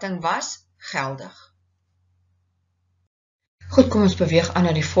skatting was geldig. Goed, kom ons beweeg aan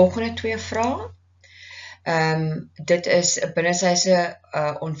na die volgende 2 vrae. Dit is binnesyse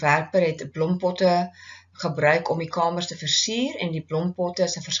ontwerper het blompotte gebruik om die kamers te versier en die blompotte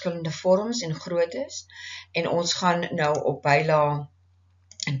is in verskillende vorms en groottes en ons gaan nou op byla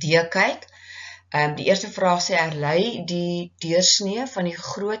D kyk. Die eerste vraag sê herlei die deursnee van die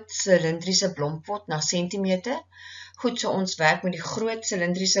groot silindriese blompot na sentimeter. Goed, so ons werk met die groot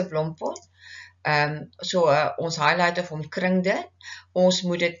silindriese blompot. Ons highlight of omkring dit. Ons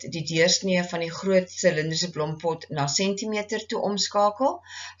moet die deursnee van die groot silindriese blompot na sentimeter toe omskakel.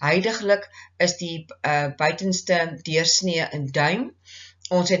 Huidiglik is die buitenste deursnee in duim.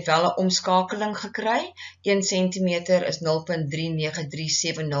 Ons het wel 'n omskakeling gekry. 1 centimeter is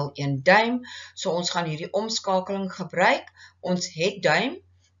 0,393701 duim. So ons gaan hierdie omskakeling gebruik. Ons het duim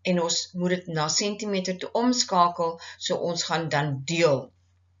en ons moet dit na sentimeter toe omskakel. So ons gaan dan deel.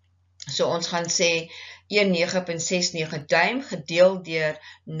 So ons gaan sê 19.69 duim gedeel deur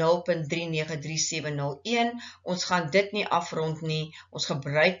 0.393701. Ons gaan dit nie afrond nie. Ons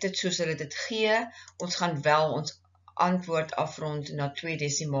gebruik dit soos hulle dit gee. Ons gaan wel ons antwoord afrond na 2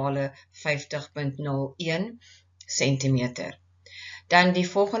 desimale 50.01 centimeter. Dan die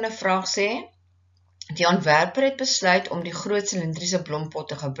volgende vraag sê, die ontwerper het besluit om die groot silindriese blompot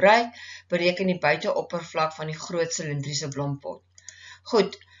te gebruik. Bereken die buiteoppervlak van die groot silindriese blompot.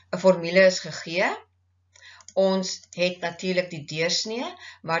 Goed, 'n formule is gegee. Ons het natuurlik die deursnee,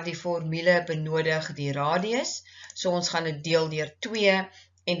 maar die formule benodig die radius. So ons gaan dit deel deur 2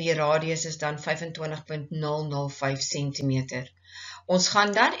 en die radius is dan 25.005 cm. Ons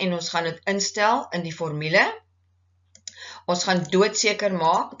gaan dan en ons gaan dit instel in die formule. Ons gaan doodseker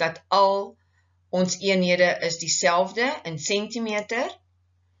maak dat al ons eenhede is dieselfde in centimeter.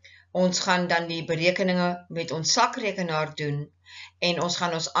 Ons gaan dan die berekeninge met ons sakrekenaar doen en ons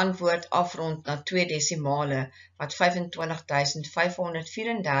gaan ons antwoord afrond na 2 desimale wat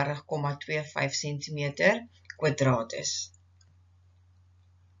 25.534,25 cm kwadraat is.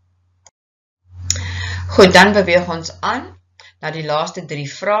 Goed, dan beweeg ons aan na die laaste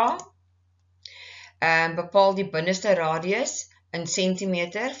 3 vrae. Bepaal die binneste radius in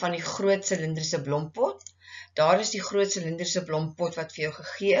centimeter van die groot silindriese blompot. Daar is die groot silindriese blompot wat vir jou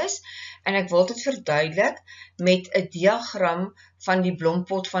gegee is en ek wil dit verduidelik met 'n diagram van die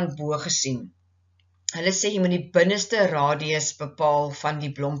blompot van bo gesien. Hulle sê jy moet die binneste radius bepaal van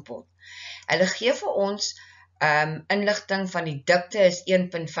die blompot. Hulle gee vir ons inligting van die dikte is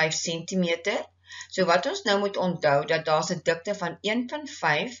 1.5 cm. So wat ons nou moet onthou, dat daar 'n dikte van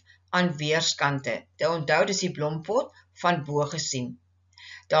 1.5 aan weerskante. Onthou, dis die blompot van bo gesien.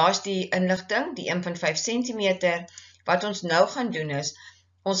 Daar is die inligting, die 1.5 cm. Wat ons nou gaan doen is,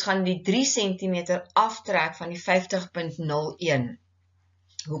 ons gaan die 3 cm aftrek van die 50.01.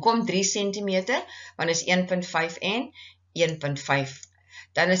 Hoekom 3 cm? Want is 1.5 en 1.5.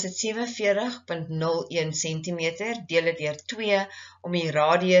 Dan is dit 47.01 cm, deel dit deur 2 om die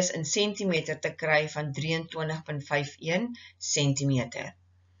radius in centimeter te kry van 23.51 cm.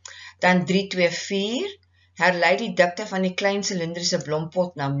 Dan 324, herlei die dikte van die klein silindriese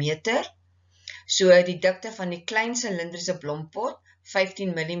blompot na meter. So die dikte van die klein silindriese blompot,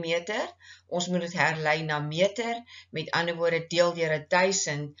 15 mm, ons moet dit herlei na meter, met ander woorde deel deur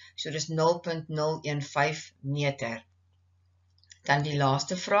 1000, so dis 0.015 meter. Dan die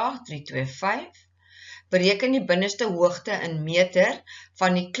laaste vraag, 325. Bereken die binneste hoogte in meter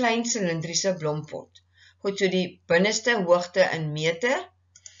van die klein silindriese blompot. Goed, so die binneste hoogte in meter,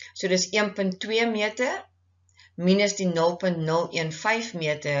 so dis 1.2 meter, minus die 0.015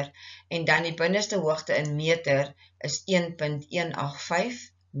 meter, en dan die binneste hoogte in meter is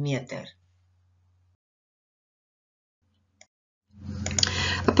 1.185 meter.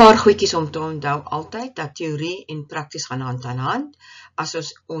 'n Paar goedjies om te onthou altyd, dat teorie en prakties gaan hand aan hand.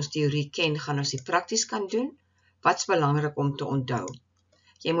 As ons teorie ken, gaan ons die prakties kan doen. Wat's belangrik om te onthou?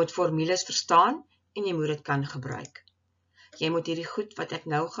 Jy moet formules verstaan en jy moet dit kan gebruik. Jy moet hierdie goed wat ek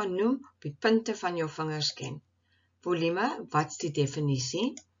nou gaan noem, op die punte van jou vingers ken. Volume, wat's die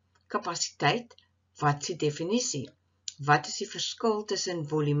definisie? Kapasiteit, wat's die definisie? Wat is die verskil tussen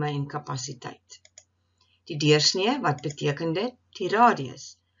volume en kapasiteit? Die deursnee, wat beteken dit? Die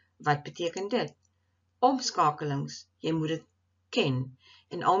radius, wat beteken dit? Omskakelings, jy moet dit ken.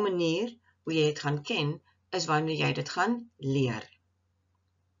 En al manier hoe jy dit gaan ken, is wanneer jy dit gaan leer.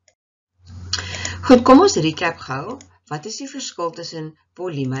 Goed, kom ons recap gou. Wat is die verskil tussen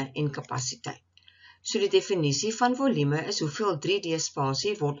volume en kapasiteit? So die definisie van volume is hoeveel 3D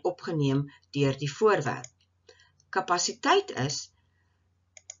spasie word opgeneem deur die voorwerp. Kapasiteit is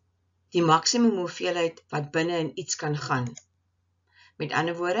die maksimum hoeveelheid wat binne in iets kan gaan. Met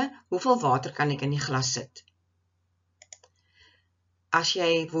ander woorde, hoeveel water kan ek in die glas sit? As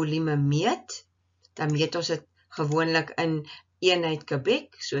jy volume meet, dan meet ons dit gewoonlik in eenheid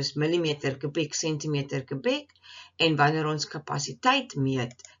kubiek, soos millimeter kubiek, centimeter kubiek, en wanneer ons kapasiteit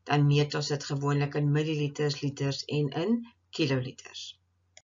meet, dan meet ons dit gewoonlik in milliliters, liters en in kiloliters.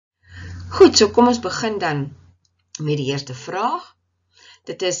 Goed, so kom ons begin dan met die eerste vraag.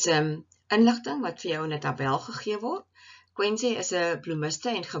 Dit is inligting wat vir jou in 'n tabel gegee word. Quincy is 'n bloemiste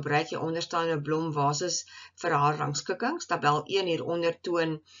en gebruik die onderstaande blomvases vir haar rangskikkings. Tabel 1 hieronder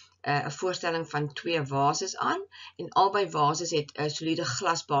toon 'n voorstelling van 2 vases aan en albei vases het 'n soliede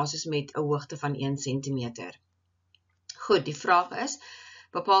glasbasis met 'n hoogte van 1 cm. Goed, die vraag is,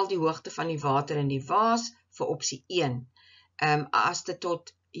 bepaal die hoogte van die water in die vaas vir opsie 1, as dit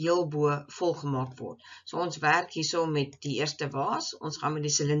tot heel bo volgemaak word. So ons werk hierso met die eerste vaas, ons gaan met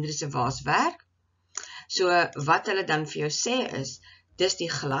die silindriese vaas werk. So wat hulle dan vir jou sê is, dis die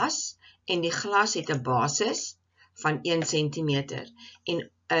glas en die glas het 'n basis van 1 cm en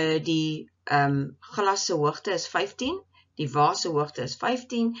die glas se hoogte is 15, die vaas se hoogte is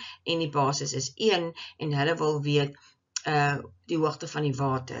 15 en die basis is 1 en hulle wil weet die hoogte van die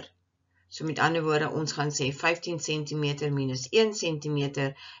water. So met ander woorde, ons gaan sê 15 cm minus 1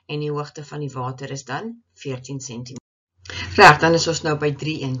 cm en die hoogte van die water is dan 14 cm. Reg, dan is ons nou by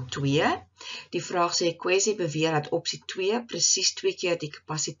 3 en 2. Die vraag sê, kwessie beweer dat opsie 2 presies 2 keer die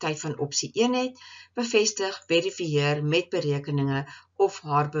kapasiteit van opsie 1 het, bevestig, verifieer met berekeninge of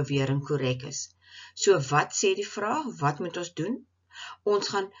haar bewering korrek is. So wat sê die vraag? Wat moet ons doen? Ons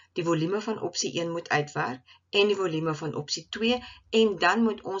gaan die volume van opsie 1 moet uitwerk en die volume van opsie 2 en dan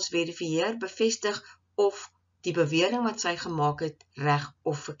moet ons verifieer, bevestig of die bewering wat sy gemaak het reg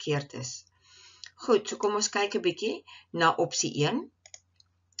of verkeerd is. Goed, so kom ons kyk 'n bietjie na opsie 1.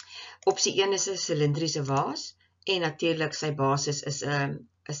 Opsie 1 is 'n silindriese vaas en natuurlik sy basis is 'n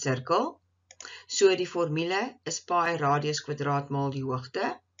sirkel. So die formule is pi radius kwadraat maal die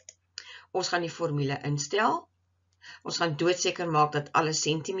hoogte. Ons gaan die formule instel. Ons gaan doodseker maak dat alles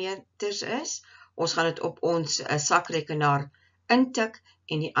sentimeters is. Ons gaan dit op ons sakrekenaar intik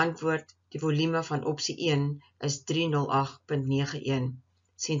en die antwoord, die volume van opsie 1 is 308.91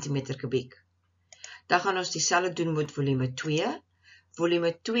 cm3. Dan gaan ons dieselfde doen met volume 2.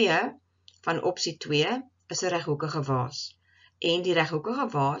 Volume 2 van opsie 2 is 'n reghoekige vaas. En die reghoekige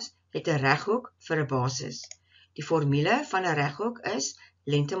vaas het 'n reghoek vir 'n basis. Die formule van 'n reghoek is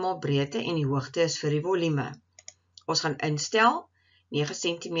lengte maal breedte en die hoogte is vir die volume. Ons gaan instel 9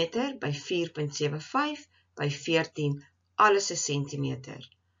 cm by 4.75 by 14, alles is centimeter.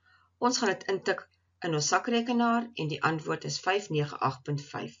 Ons gaan dit intik in ons sakrekenaar en die antwoord is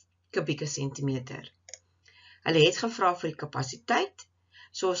 598.5 kubieke centimeter. Hulle het gevra vir die kapasiteit,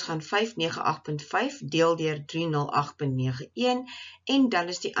 so ons gaan 598.5 deel deur 308.91 en dan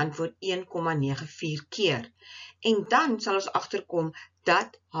is die antwoord 1,94 keer. En dan sal ons agterkom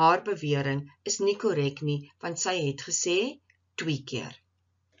dat haar bewering is nie korrek nie, want sy het gesê 2 keer.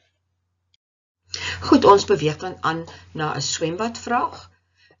 Goed, ons beweeg dan aan na 'n swembadvraag.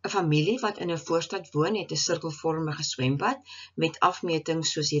 'n Familie wat in 'n voorstad woon het 'n sirkelvormige swembad met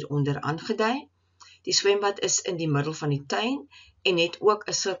afmetings soos hieronder aangedui. Die swembad is in die middel van die tuin en het ook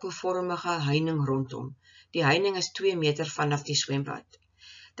 'n sirkelvormige heining rondom. Die heining is 2 meter vanaf die swembad.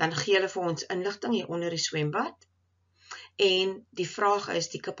 Dan gee hulle vir ons inligting hier onder die swembad. En die vraag is,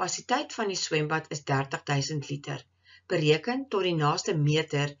 die kapasiteit van die swembad is 30.000 liter. Bereken tot die naaste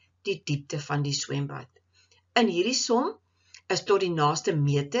meter die diepte van die swembad. In hierdie som is tot die naaste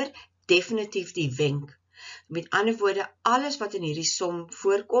meter definitief die wenk. Met ander woorde, alles wat in hierdie som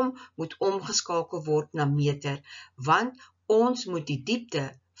voorkom, moet omgeskakel word na meter, want ons moet die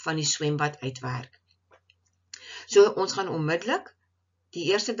diepte van die swembad uitwerk. So ons gaan onmiddellik,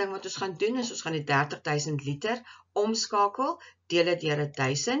 die eerste ding wat ons gaan doen is, ons gaan die 30.000 liter omskakel, deel dit deur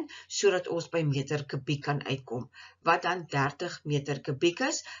 1000, sodat ons by meter kubiek kan uitkom. Wat dan 30 meter kubiek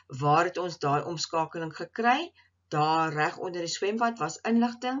is, waar het ons daai omskakeling gekry? Daar reg onder die swembad was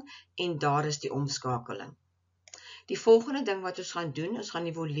inligting en daar is die omskakeling. Die volgende ding wat ons gaan doen, ons gaan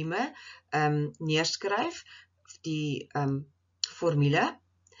die volume neerskryf, die formule,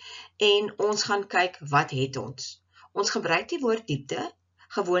 en ons gaan kyk wat het ons. Ons gebruik die woord diepte.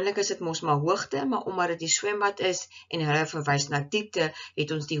 Gewoonlik is dit mos maar hoogte, maar omdat dit die swembad is en hulle verwys na diepte,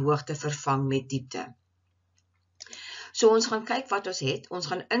 het ons die hoogte vervang met diepte. So ons gaan kyk wat ons het, ons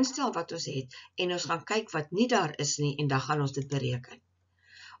gaan instel wat ons het, en ons gaan kyk wat nie daar is nie, en dan gaan ons dit bereken.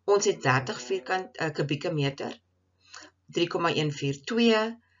 Ons het 30 kubieke meter,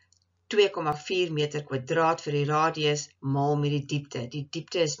 3,142, 2,4 meter kwadraat vir die radius, maal met die diepte. Die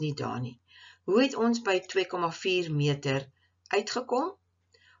diepte is nie daar nie. Hoe het ons by 2,4 meter uitgekom?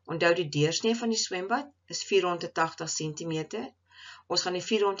 Onthou die deursnee van die swembad is 480 cm. Ons gaan die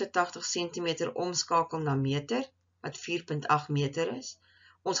 480 cm omskakel na meter, wat 4,8 meter is.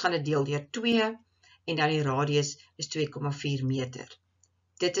 Ons gaan dit deel deur 2 en dan die radius is 2,4 meter.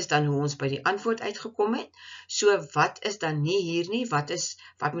 Dit is dan hoe ons by die antwoord uitgekom het. So wat is dan nie hier nie? Wat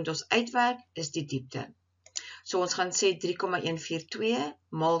moet ons uitwerk? Is die diepte. So ons gaan sê 3,142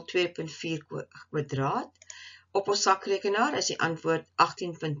 maal 2,4 kwadraat. Op ons sakrekenaar is die antwoord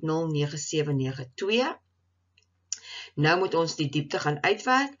 18,09792. Nou moet ons die diepte gaan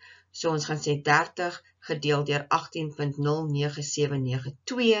uitwerk. So ons gaan sê 30 gedeeld deur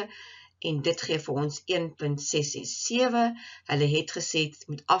 18,09792 en dit gee vir ons 1,667. Hulle het gesê dit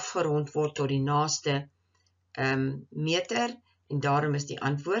moet afgerond word tot die naaste meter en daarom is die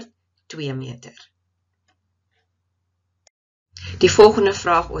antwoord 2 meter. Die volgende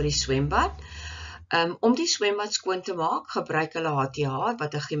vraag oor die swembad. Om die swembad skoon te maak, gebruik hulle HTH,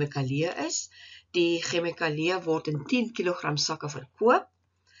 wat 'n chemikalie is. Die chemikalie word in 10 kg sakke verkoop.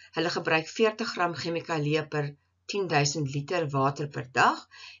 Hulle gebruik 40 gram chemikalie per 10.000 liter water per dag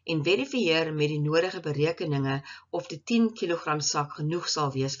en verifieer met die nodige berekeninge of die 10 kg sak genoeg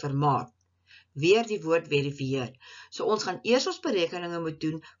sal wees vir maat. Weer die woord verifieer. So ons gaan eers ons berekeninge moet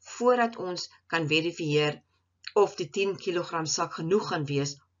doen voordat ons kan verifieer of die 10 kg sak genoeg gaan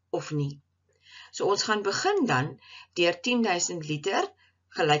wees of nie. So ons gaan begin dan deur 10.000 liter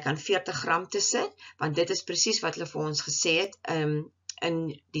gelyk aan 40 gram te sit, want dit is presies wat hulle vir ons gesê het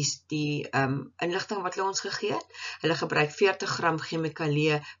in die inligting wat hulle ons gegee het. Hulle gebruik 40 gram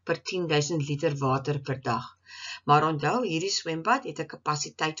chemikalie per 10.000 liter water per dag. Maar onthou, hierdie swembad het 'n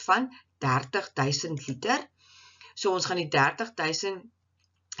kapasiteit van 30.000 liter. So ons gaan die 30.000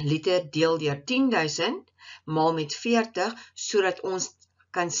 liter deel deur 10.000 maal met 40, sodat ons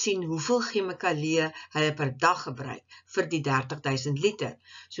kan sien hoeveel chemikalie hulle per dag gebruik vir die 30.000 liter.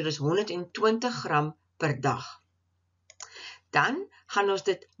 So dis 120 gram per dag. Dan gaan ons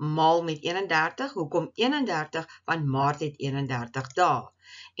dit maal met 31. Hoekom 31? Want Maart het 31 dae.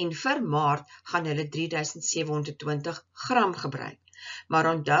 En vir Maart gaan hulle 3720 gram gebruik.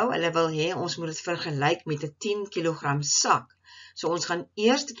 Maar onthou, hulle wil hê ons moet dit vergelyk met 'n 10 kg sak. So ons gaan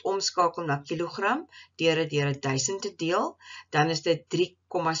eers dit omskakel na kilogram, deur dit deur 1000 te deel, dan is dit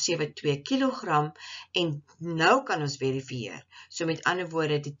 3,72 kg en nou kan ons verifieer. So met ander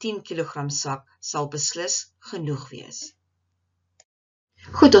woorde, die 10 kg sak sal beslis genoeg wees.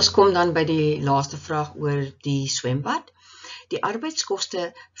 Goed, ons kom dan by die laaste vraag oor die swembad. Die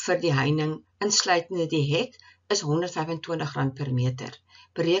arbeidskoste vir die heining, insluitende die hek, is R125 per meter.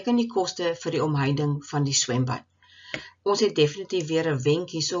 Bereken die koste vir die omheining van die swembad. Ons het definitief weer 'n wenk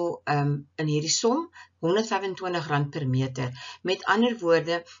hierso in hierdie som, R125 per meter. Met ander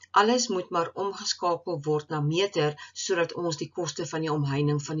woorde, alles moet maar omgeskakel word na meter, sodat ons die koste van die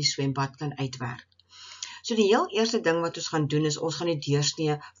omheining van die swembad kan uitwerk. So die heel eerste ding wat ons gaan doen is, ons gaan die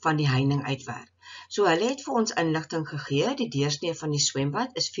deursnee van die heining uitwerk. So hulle het vir ons inligting gegee, die deursnee van die swembad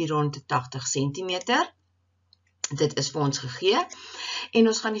is 480 cm. Dit is vir ons gegee, en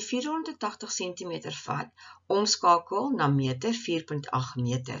ons gaan die 480 cm vat, omskakel na meter, 4,8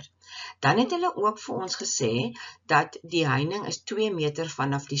 meter. Dan het hulle ook vir ons gesê, dat die heining is 2 meter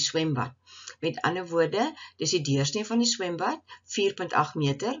vanaf die swembad. Met ander woorde, dis die deursnee van die swembad, 4,8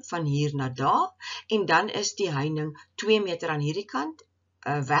 meter van hier na daar, en dan is die heining 2 meter aan hierdie kant,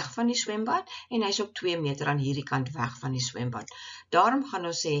 weg van die swembad, en hy is ook 2 meter aan hierdie kant weg van die swembad. Daarom gaan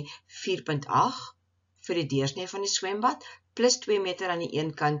ons sê 4,8 vir die deursnee van die swembad, plus 2 meter aan die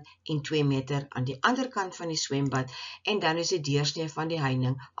een kant en 2 meter aan die ander kant van die swembad, en dan is die deursnee van die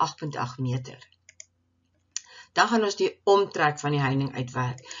heining 8,8 meter. Dan gaan ons die omtrek van die heining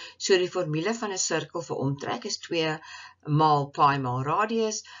uitwerk. So die formule van 'n sirkel vir omtrek is 2 maal pi maal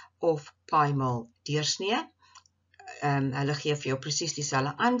radius, of pi maal deursnee. Hulle gee vir jou presies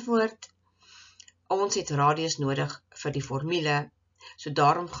dieselfde antwoord. Ons het radius nodig vir die formule, so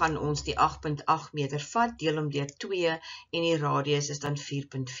daarom gaan ons die 8,8 meter vat, deel hom deur 2, en die radius is dan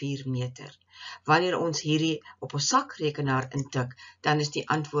 4,4 meter. Wanneer ons hierdie op ons sakrekenaar intik, dan is die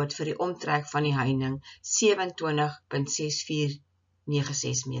antwoord vir die omtrek van die heining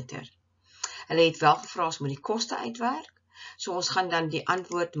 27,6496 meter. Hulle het wel gevra ons moet die koste uitwerk, so ons gaan dan die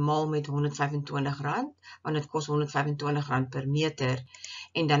antwoord maal met R125, want dit kos R125 per meter,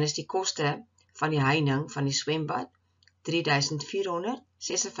 en dan is die koste van die heining van die swembad R3,456,20.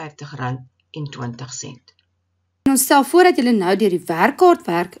 Ons stel voor dat julle nou deur die werkkaart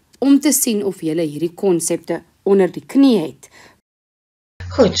werk om te sien of julle hierdie konsepte onder die knie het.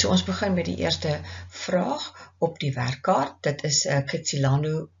 Goed, so ons begin met die eerste vraag op die werkkaart. Dit is 'n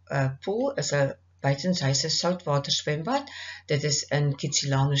Kitsilano pool, is 'n buitenshuise soutwater swembad. Dit is in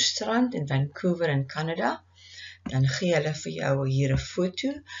Kitsilano strand in Vancouver in Canada. Dan gee hulle vir jou hier 'n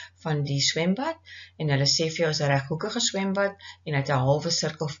foto van die swembad, en hulle sê vir jou is 'n reghoekige swembad, en uit 'n halwe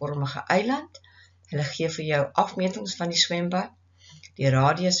sirkelvormige eiland. Hulle gee vir jou afmetings van die swembad, die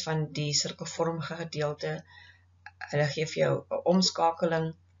radius van die sirkelvormige gedeelte. Hulle gee vir jou 'n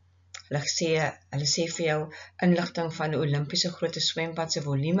omskakeling. Hulle sê vir jou inligting van 'n Olimpiese grootte swembad se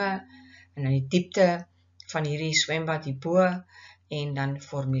volume, en dan die diepte van hierdie swembad hierbo, en dan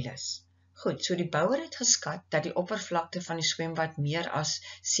formules. Goed, so die bouer het geskat dat die oppervlakte van die swembad meer as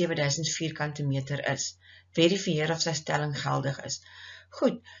 7000 vierkante meter is. Verifieer of sy stelling geldig is.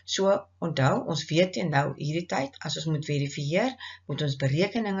 Goed, so onthou, ons weet nou hierdie tyd, as ons moet verifieer, moet ons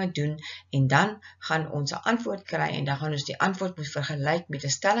berekeninge doen, en dan gaan ons 'n antwoord kry, en dan gaan ons die antwoord moet vergelyk met 'n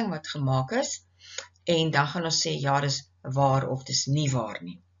stelling wat gemaak is, en dan gaan ons sê, ja, dis waar of dis nie waar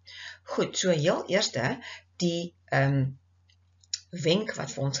nie. Goed, so heel eerste, die wenk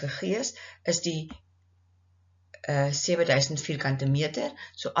wat vir ons gegee is die 7000 vierkante meter,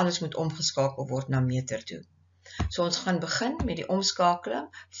 so alles moet omgeskakel word na meter toe. So ons gaan begin met die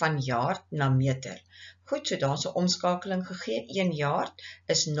omskakeling van yard na meter. Goed, so daar is 'n omskakeling gegee. 1 yard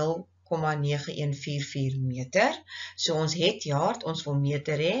is 0,9144 meter. So ons het yard, ons wil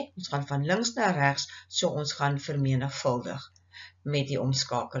meter hê. Ons gaan van links na regs, so ons gaan vermenigvuldig met die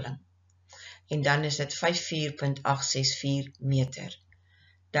omskakeling. En dan is dit 54.864 meter.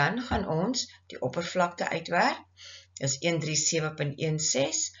 Dan gaan ons die oppervlakte uitwerk. Is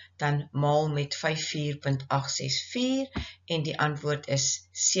 137.16, dan maal met 54.864 en die antwoord is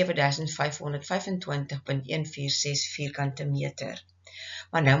 7525.146 vierkante meter.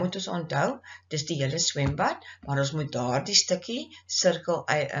 Maar nou moet ons onthou, dis die hele swembad, maar ons moet daardie stukkie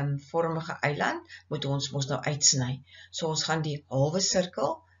sirkelvormige eiland moet ons mos nou uitsny. So ons gaan die halwe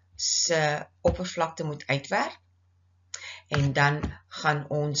sirkel se oppervlakte moet uitwerk. En dan gaan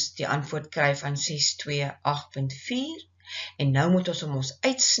ons die antwoord kry van 628.4 en nou moet ons hom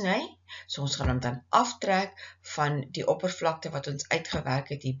uitsny, so ons gaan hom dan aftrek van die oppervlakte wat ons uitgewerk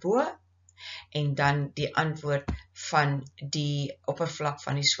het hierbo en dan die antwoord van die oppervlak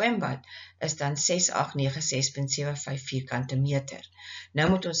van die swembad is dan 6896.75 vierkante meter. Nou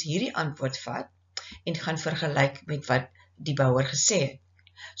moet ons hierdie antwoord vat en gaan vergelyk met wat die bouer gesê het.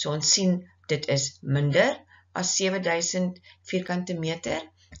 So ons sien dit is minder as 7000 vierkante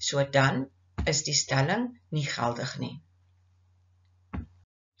meter, so dan is die stelling nie geldig nie.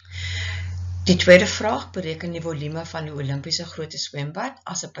 Die tweede vraag bereken die volume van die Olimpiese grootte swembad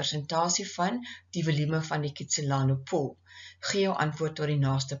as 'n persentasie van die volume van die Kitsilano pool. Gee jou antwoord tot die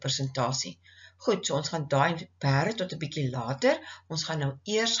naaste persentasie. Goed, so ons gaan daai bere tot 'n bietjie later. Ons gaan nou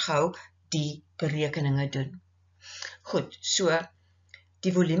eers gou die berekeninge doen. Goed, so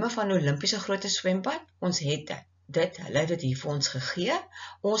die volume van die Olimpiese grootte swembad, ons het hulle het dit hier vir ons gegee.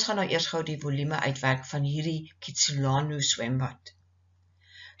 Ons gaan nou eers gou die volume uitwerk van hierdie Kitsilano swembad.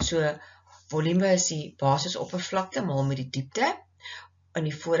 So, volume is die basisoppervlakte maal met die diepte. In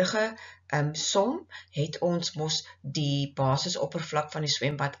die vorige som het ons mos die basisoppervlak van die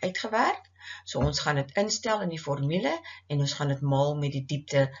swembad uitgewerk. So ons gaan dit instel in die formule en ons gaan dit maal met die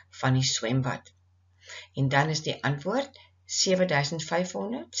diepte van die swembad. En dan is die antwoord 7586.43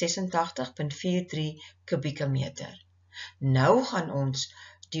 kubieke meter. Nou gaan ons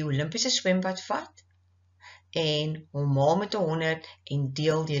die Olimpiese swembad vat en hom maal met 100 en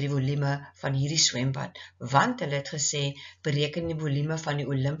deel deur die volume van hierdie swembad, want hulle het gesê bereken die volume van die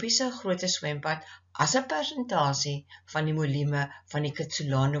Olimpiese grootte swembad as 'n persentasie van die volume van die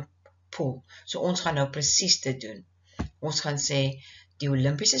Kitsilano pool. So ons gaan nou presies dit doen. Ons gaan sê die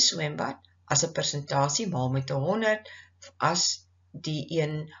Olimpiese swembad as 'n persentasie maal met 100 as die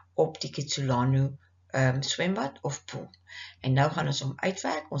een op die Kitsilano swembad of pool. En nou gaan ons hom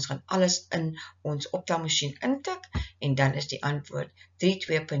uitwerk, ons gaan alles in ons optelmasjien intik en dan is die antwoord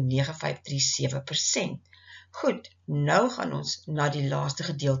 32.9537%. Goed, nou gaan ons na die laaste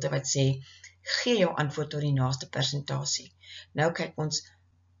gedeelte wat sê, gee jou antwoord tot die naaste persentasie. Nou kyk ons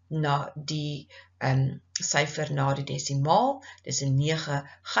na die syfer na die desimaal, dis 'n 9,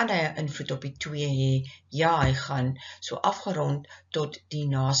 gaan hy 'n invloed op die 2 hê? Ja, hy gaan, so afgerond tot die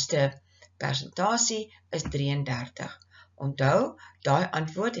naaste persentasie is 33. Onthou, daai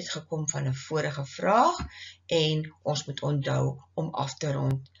antwoord het gekom van 'n vorige vraag en ons moet onthou om af te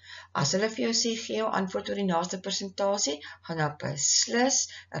rond. As hulle vir jou sê, gee jou antwoord tot die naaste persentasie, gaan daar beslis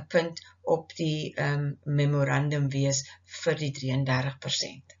 'n punt op die memorandum wees vir die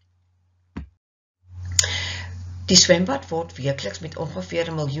 33%. Die swembad word weekliks met ongeveer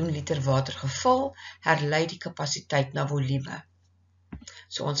 1 miljoen liter water gevul, herlei die kapasiteit na volume.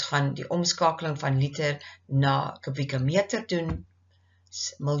 So ons gaan die omskakeling van liter na kubieke meter doen,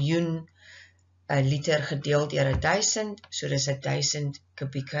 miljoen liter gedeel deur 1000, so dis 1000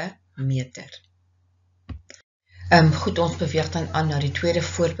 kubieke meter. Goed, ons beweeg dan aan na die tweede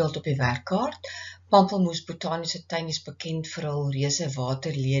voorbeeld op die werkkaart. Pampelmoes botaniese tuin is bekend vir hul reuse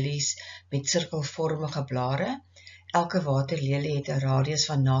waterlelies met sirkelvormige blare. Elke waterlelie het 'n radius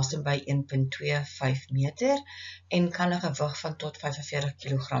van naaste by 1.25 meter en kan 'n gewig van tot 45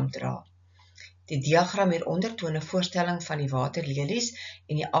 kg dra. Die diagram hieronder toon 'n voorstelling van die waterlelies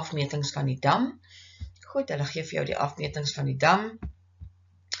en die afmetings van die dam. Goed, hulle gee vir jou die afmetings van die dam,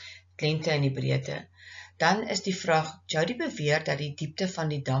 lengte en die breedte. Dan is die vraag, Jody beweer dat die diepte van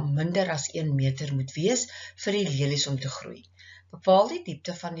die dam minder as 1 meter moet wees vir die lelies om te groei. Bepaal die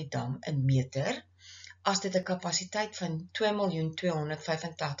diepte van die dam in meter as dit 'n kapasiteit van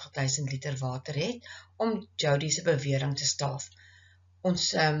 2.285.000 liter water het om Jody se bewering te staaf.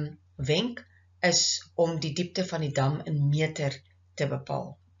 Ons wenk is om die diepte van die dam in meter te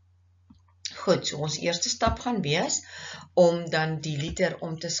bepaal. Goed, so ons eerste stap gaan wees om dan die liter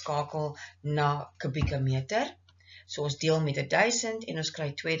om te skakel na kubieke meter. So ons deel met 1000 en ons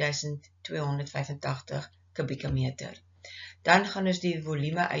kry 2285 kubieke meter. Dan gaan ons die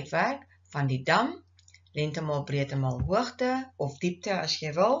volume uitwerk van die dam, lengte maal breedte maal hoogte of diepte as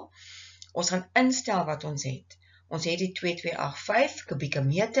jy wil. Ons gaan instel wat ons het. Ons het die 2285 kubieke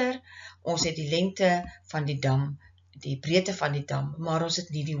meter, ons het die lengte van die dam, die breedte van die dam, maar ons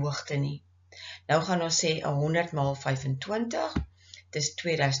het nie die hoogte nie. Nou gaan ons sê 100 maal 25, dis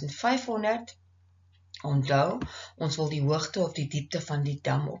 2500. Onthou, ons wil die hoogte of die diepte van die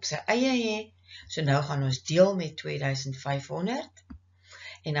dam op sy eie hê, so nou gaan ons deel met 2500,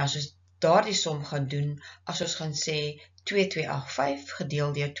 en as ons daardie som gaan doen, as ons gaan sê 2285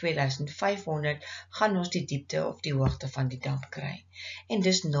 gedeel deur 2500, gaan ons die diepte of die hoogte van die dam kry, en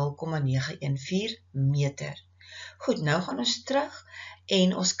dis 0,914 meter. Goed, nou gaan ons terug,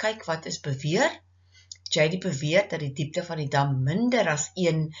 en ons kyk wat is beweer. JD beweer dat die diepte van die dam minder as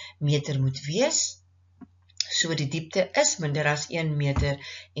 1 meter moet wees, so die diepte is minder as 1 meter,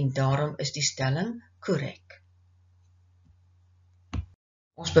 en daarom is die stelling korrek.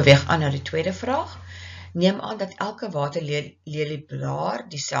 Ons beweeg aan na die tweede vraag. Neem aan dat elke waterlelieblaar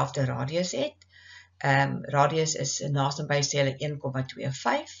dieselfde radius het. Radius is naaste by selle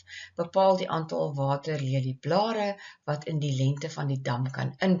 1,25. Bepaal die aantal waterlelieblare wat in die lengte van die dam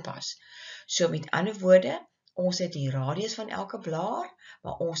kan inpas. So met ander woorde, ons het die radius van elke blaar,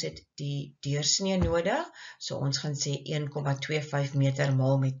 maar ons het die deursnee nodig. So ons gaan sê 1,25 meter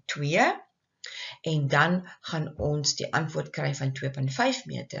maal met 2. En dan gaan ons die antwoord kry van 2,5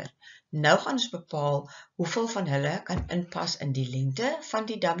 meter. Nou gaan ons bepaal hoeveel van hulle kan inpas in die lengte van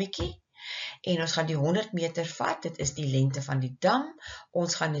die dammetjie. En ons gaan die 100 meter vat, dit is die lengte van die dam.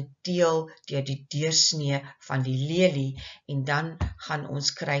 Ons gaan dit deel deur die deursnee van die lelie. En dan gaan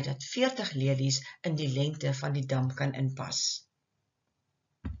ons kry dat 40 lelies in die lengte van die dam kan inpas.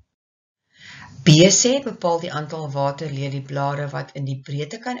 B sê bepaal die aantal waterlelieblare wat in die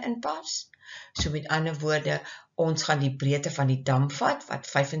breedte kan inpas. So met ander woorde, ons gaan die breedte van die dam vat, wat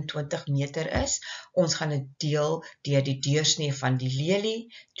 25 meter is. Ons gaan dit deel deur die deursnee van die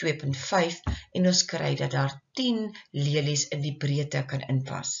lelie, 2,5, en ons kry dat daar 10 lelies in die breedte kan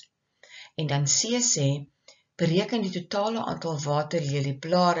inpas. En dan C sê, bereken die totale aantal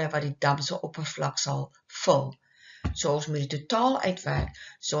waterlelieblare wat die dam se oppervlak sal vul. So ons moet die totaal uitwerk,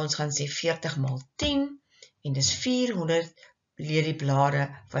 so ons gaan sê 40 maal 10, en dis 400 lelieblare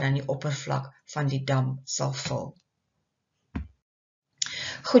wat aan die oppervlak van die dam sal vul.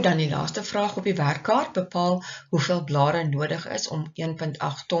 Goed, dan die laaste vraag op die werkkaart, bepaal hoeveel blare nodig is om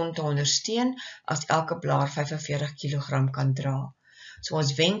 1,8 ton te ondersteun as elke blaar 45 kg kan dra. So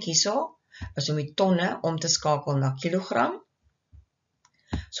ons wenk hierso is om die tonne om te skakel na kilogram.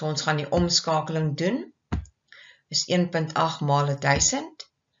 So ons gaan die omskakeling doen, is 1,8 maal 1000,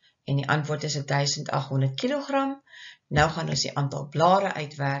 en die antwoord is 1800 kg. Nou gaan ons die aantal blare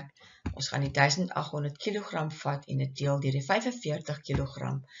uitwerk. Ons gaan die 1800 kg vat en dit deel deur die 45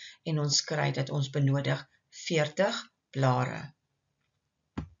 kg, en ons kry dat ons benodig 40 blare.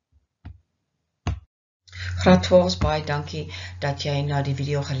 Graad 12, baie dankie dat jy na die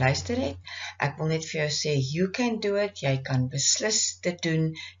video geluister het. Ek wil net vir jou sê, you can do it, jy kan beslis dit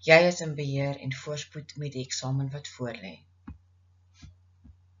doen, jy is in beheer en voorspoed met die eksamen wat voorlê.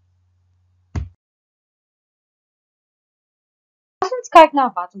 As ons kyk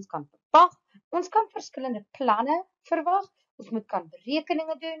na wat ons kan verwag, ons kan verskillende planne verwag, ons moet kan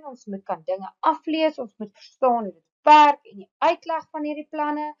berekeninge doen, ons moet kan dinge aflees, ons moet verstaan hoe dit werk en die uitleg van hierdie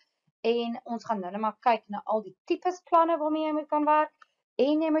planne, en ons gaan nou maar kyk na al die tipes planne waarmee jy moet kan werk,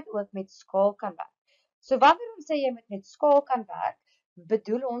 en jy moet ook met skaal kan werk. So wanneer ons sê jy moet met skaal kan werk,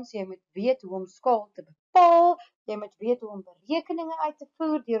 bedoel ons jy moet weet hoe om skaal te bepaal, jy moet weet hoe om berekeninge uit te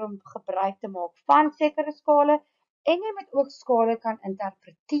voer, deur om gebruik te maak van sekere skale, en jy moet ook skale kan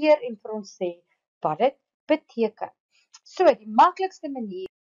interpreteer en vir ons sê wat dit beteken. So, die maklikste manier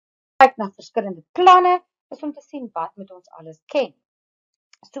om kyk na verskillende planne is om te sien wat moet ons alles ken.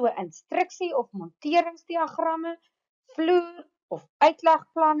 So, instruksie of monteringsdiagramme, vloer of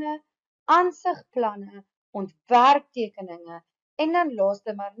uitlegplanne, aansigplanne, ontwerptekeninge en dan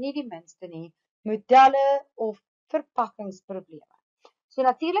laaste maar nie die minste nie, modelle of verpakkingsprobleme. So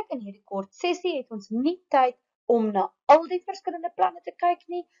natuurlik in hierdie kort sessie het ons nie tyd om na al die verskillende planne te kyk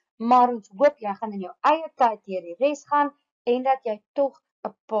nie, maar ons hoop jy gaan in jou eie tyd deur die res gaan en dat jy tog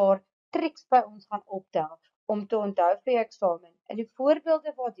 'n paar triks by ons gaan optel om te onthou vir jou eksamen in die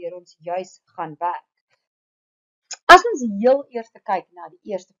voorbeelde waardeur ons juis gaan werk. As ons heel eers kyk na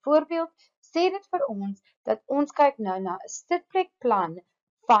die eerste voorbeeld, sê dit vir ons dat ons kyk nou na 'n sitplekplan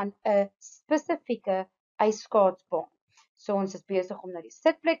van 'n spesifieke ijskaatsbaan. So ons is besig om na die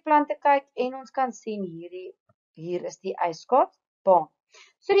sitplekplan te kyk en ons kan sien hier is die ijskaatsbaan.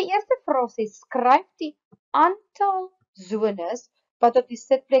 So die eerste vraag sê, skryf die aantal zones wat op die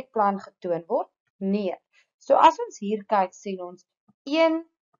sitplekplan getoon word neer. So as ons hier kyk, sien ons 1,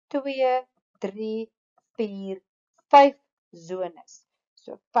 2, 3, 4, 5 zones.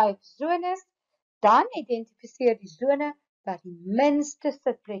 So 5 zones, dan identifiseer die zone wat die minste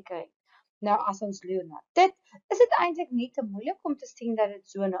sitplekke het. Nou as ons loer na dit, is dit eintlik nie te moeilik om te sien dat dit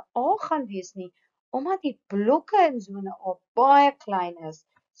zone A gaan wees nie, omdat die blokke in zone A baie klein is.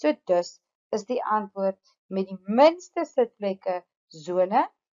 So dus is die antwoord met die minste sitplekke zone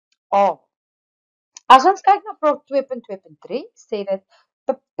A. As ons kyk na vraag 2.2.3, sê dit,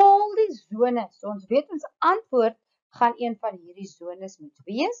 bepaal die zones. So ons weet ons antwoord gaan een van hierdie zones moet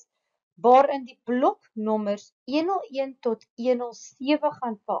wees, waarin die bloknommers 101 tot 107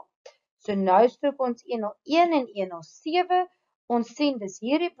 gaan val. So nou soek ons 101 en 107, ons sien dis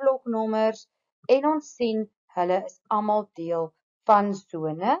hierdie bloknommers, en ons sien hulle is almal deel van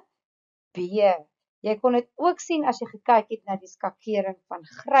zone B. Jy kon dit ook sien as jy gekyk het na die skakering van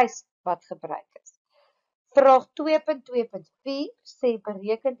grys wat gebruik is. Vraag 2.2.4 sê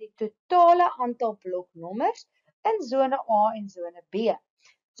bereken die totale aantal bloknommers in zone A en zone B.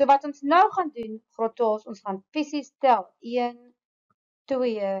 So wat ons nou gaan doen, graad 12, ons gaan fisies tel. 1,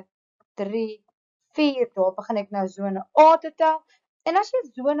 2, 3, 4, daar begin ek nou zone A te tel. En as jy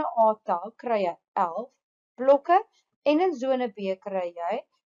zone A tel, kry jy 11 blokke, en in zone B kry jy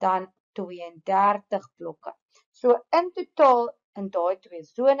dan 32 blokke. So in totaal in daai twee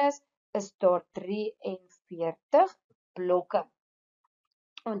zones is daar 43 blokke.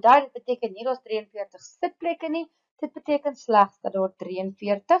 Onthou, dit beteken nie daar's 43 sitplekke nie, dit beteken slegs dat daar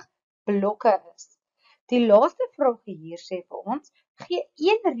 43 blokke is. Die laaste vraagie hier sê vir ons, gee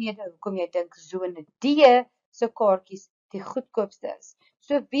een rede hoekom jy dink zone D se kaartjies die goedkoopste is.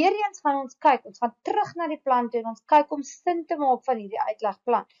 So weer eens gaan ons kyk, ons gaan terug na die plan toe en ons kyk om sin te maak van hierdie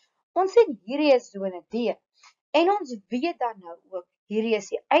uitlegplan. Ons sien hierdie is zone D en ons weet dan nou ook hierdie is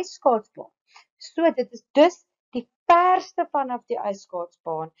die ijskaatsbaan. So dit is dus die verste vanaf die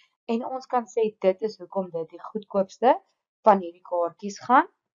ijskaatsbaan en ons kan sê dit is hoekom dit die goedkoopste van hierdie kaartjies gaan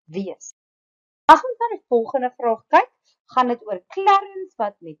wees. As ons na die volgende vraag kyk, gaan dit oor Clarence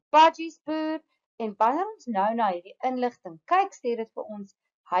wat met budgies boer en wanneer ons nou na hierdie inligting kyk, sê dit vir ons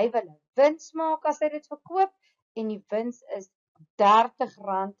hy wil 'n wins maak as hy dit verkoop en die wins is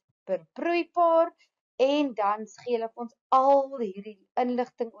R30 per broeipaar en dan gee hulle ons al hierdie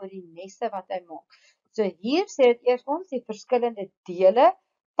inligting oor die nesse wat hy maak. So hier sê dit eers ons die verskillende dele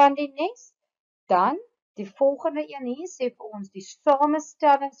van die nes, dan die volgende een hier sê vir ons die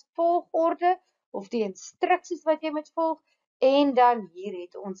samestellingsvolgorde of die instruksies wat jy moet volg en dan hier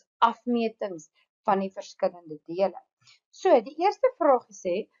het ons afmetings van die verskillende dele. So die eerste vraag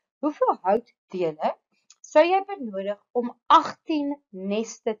sê, hoeveel houtdele sou jy benodig om 18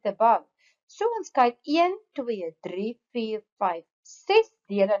 neste te bou? So ons kyk 1, 2, 3, 4, 5, 6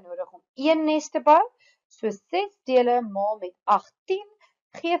 dele nodig om 1 nes te bou. So 6 dele maal met 18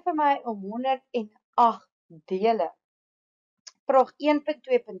 gee vir my 108 dele. Vraag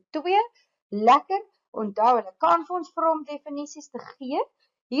 1.2.2, lekker, onthou hulle kan vir ons vra om definisies te gee.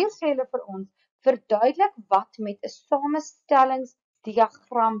 Hier sê hulle vir ons, verduidelik wat met 'n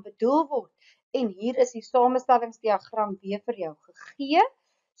samestellingsdiagram bedoel word. En hier is die samestellingsdiagram weer vir jou gegee.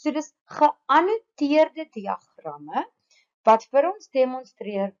 So dis geannoteerde diagramme wat vir ons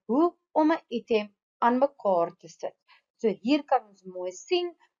demonstreer hoe om 'n item aan mekaar te sit. So hier kan ons mooi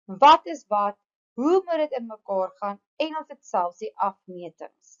sien wat is wat, hoe moet dit in mekaar gaan en ons het selfs die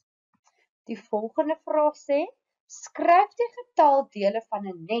afmetings. Die volgende vraag sê, skryf die getal dele van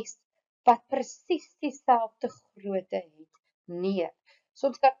 'n nes wat presies dieselfde grootte het neer. So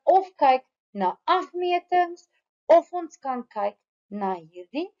ons kan of kyk na afmetings of ons kan kyk na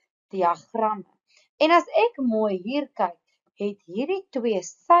hierdie diagramme. En as ek mooi hier kyk, het hierdie twee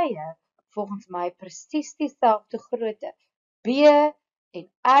sye volgens my presies dieselfde grootte. B en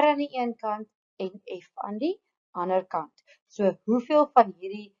R aan die een kant en F aan die ander kant. So hoeveel van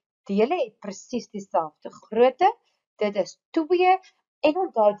hierdie dele het presies dieselfde grootte? Dit is 2 en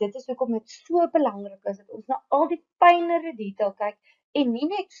onthou dit is hoekom dit so belangrik is dat ons na al die fynere detail kyk en nie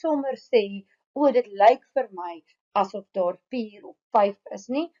net sommer sê, o dit lyk vir my asof daar 4 of 5 is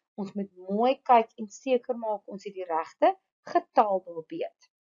nie. Ons moet mooi kyk en seker maak ons het die regte getal daar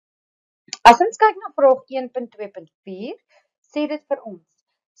weet. As ons kyk na vraag 1.2.4, sê dit vir ons,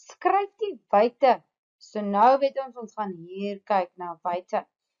 skryf die wyte So nou weet ons gaan hier kyk na wyte.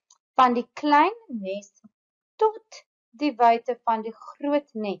 Van die klein nes tot die wyte van die groot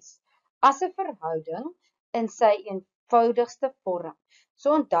nes, as 'n verhouding in sy eenvoudigste vorm.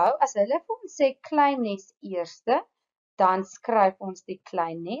 So onthou, as hulle vir ons sê klein nes eerste, dan skryf ons die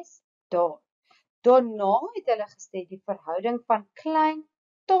klein nes daar. Daarna het hulle gesê die verhouding van klein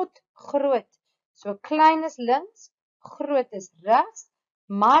tot groot. So klein is links, groot is regs,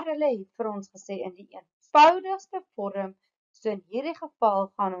 maar hulle het vir ons gesê in die eenvoudigste vorm, so in hierdie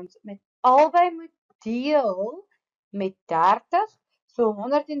geval gaan ons met albei moet deel met 30, so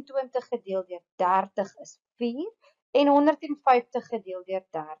 120 gedeel deur 30 is 4, en 150 gedeel deur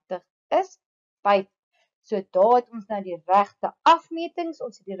 30 is 5. So daar het ons nou die regte afmetings,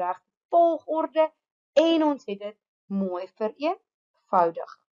 ons het die regte volgorde, en ons het dit mooi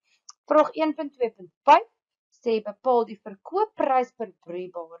vereenvoudig. Vraag 1.2.5 sê bepaal die verkoopprys per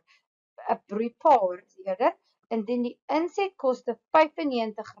broeipaar eerder, indien die insetkoste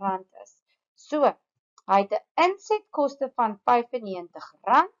R95 is. So, hy het 'n insetkoste van R95.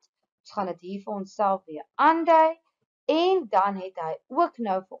 Ons gaan dit hier vir onsself weer aandui, en dan het hy ook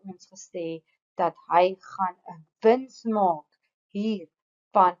nou vir ons gesê dat hy gaan 'n wins maak hier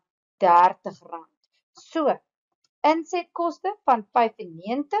van R30. So, insetkoste van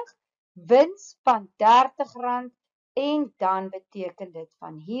R95, wins van R30, en dan beteken dit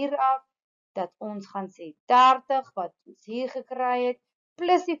van hier af dat ons gaan sê 30 wat ons hier gekry het,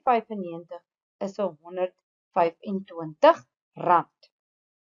 plus die 95 is R125.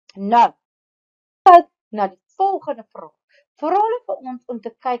 Nou, kyk na die volgende vraag. Vra hulle vir ons om te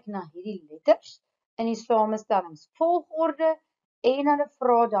kyk na hierdie letters in die samestellingsvolgorde, en hulle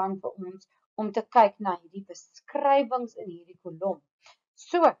vra dan vir ons om te kyk na hierdie beskrywings in hierdie kolom.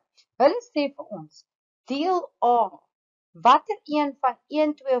 So, hulle sê vir ons, deel A, watter een van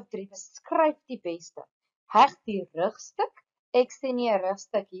 1, 2 of 3 beskryf die beste? Heg die rugstuk, ek sien nie 'n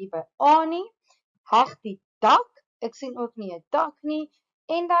rugstuk hier by A nie. Heg die dak, ek sien ook nie 'n dak nie.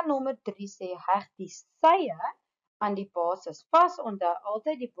 En dan nommer 3 sê, heg die sye aan die basis vas. Onthou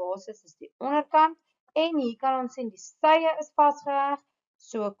altyd die basis is die onderkant, en hier kan ons sien die sye is vasgeheg.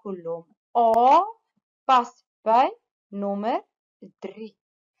 So kolom A pas by nommer 3.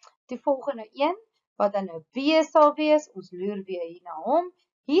 Die volgende een, wat dan nou B sal wees, ons loer weer hier na hom.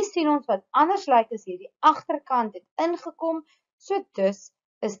 Hier sien ons wat anders lyk as hierdie agterkant het ingekom, so dus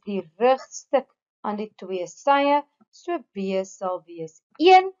is die rugstuk aan die 2 sye, so B sal wees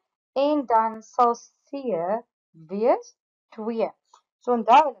 1, en dan sal C wees 2. So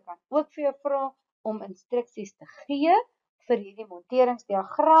onthou, hulle kan ook vir jou vra om instruksies te gee vir hierdie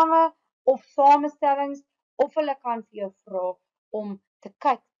monteringsdiagramme of samestellings, of hulle kan vir jou vra om te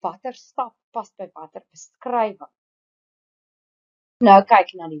kyk watter stap pas by watter beskrywing. Nou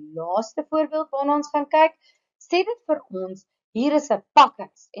kyk na die laaste voorbeeld waarna ons gaan kyk. Sê dit vir ons, hier is 'n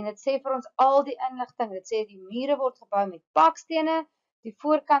pakhuis, en dit sê vir ons al die inligting. Dit sê die mure word gebou met bakstene, die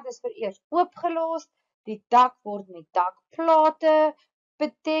voorkant is vereers oopgelos, die dak word met dakplate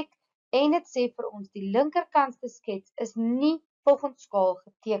bedek, en dit sê vir ons die linkerkantste skets is nie volgens skaal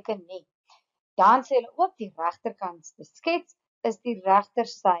geteken nie. Dan sê hulle ook die regterkantste skets is die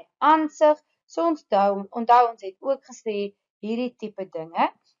regtersy aansig. So onthou ons het ook gesê hierdie tipe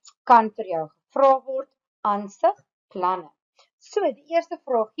dinge kan vir jou gevra word, aansig, planne. So die eerste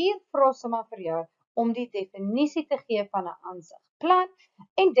vraag hier vra sommer vir jou om die definisie te gee van 'n aansigplan,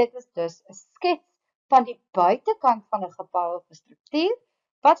 en dit is dus 'n skets van die buitekant van 'n gebou of 'n struktuur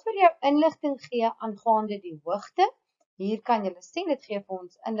wat vir jou inligting gee aangaande die hoogte. Hier kan julle sien, dit gee vir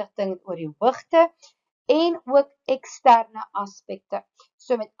ons inligting oor die hoogte en ook eksterne aspekte.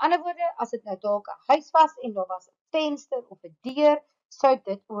 So met ander woorde, as dit nou dalk 'n huis was en daar was 'n venster of 'n deur, sou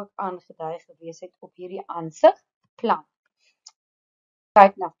dit ook aangedui gewees het op hierdie aansigplan.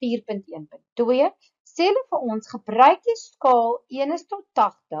 Kyk na 4.1.2, sê hulle vir ons, gebruik die skaal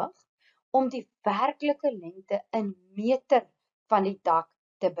 1:80 om die werklike lengte in meter van die dak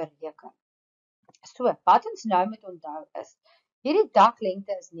te bereken. So, wat ons nou moet onthou is, hierdie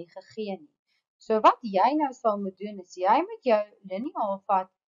daklengte is nie gegee nie. So wat jy nou sal moet doen, is jy moet jou liniaal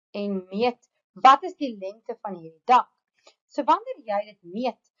vat en meet, wat is die lengte van hierdie dak? So wanneer jy dit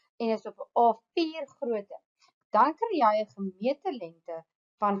meet, en is op 'n A4 grootte, dan kry jy 'n gemete lengte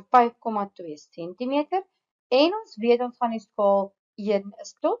van 5,2 cm, en ons weet ons gaan die skaal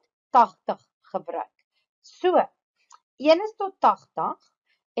 1:80 gebruik. So, 1:80,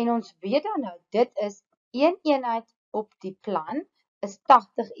 en ons weet dan nou, dit is 1 eenheid op die plan, is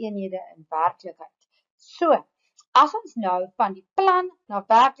 80 eenhede in werklikheid. So, as ons nou van die plan na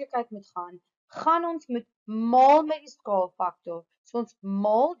werklikheid moet gaan ons moet maal met die skaalfaktor. So ons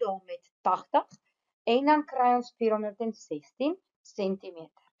maal daar met 80, en dan kry ons 416 cm.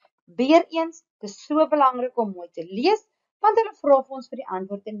 Weereens, dit is so belangrik om mooi te lees, want hulle vra vir ons vir die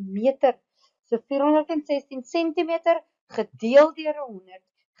antwoord in meter. So 416 cm gedeel deur 100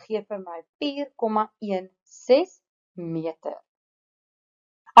 gee vir my 4,16 meter.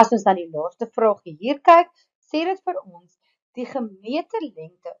 As ons dan die laaste vraag hier kyk, sê dit vir ons, die gemete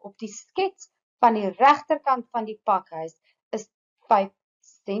lengte op die skets van die regterkant van die pakhuis is 5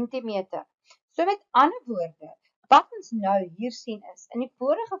 cm. So met ander woorde, wat ons nou hier sien is, in die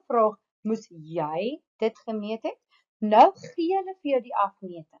vorige vraag moes jy dit gemeet het, nou gee hulle vir jou die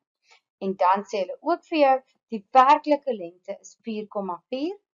afmeting. En dan sê hulle ook vir jou, die werklike lengte is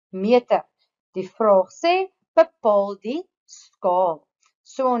 4,4 meter. Die vraag sê, bepaal die skaal.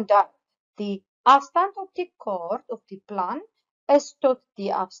 So onthou, die afstand op die kaart of die plan is tot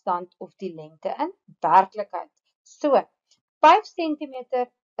die afstand of die lengte in werklikheid. So, 5 cm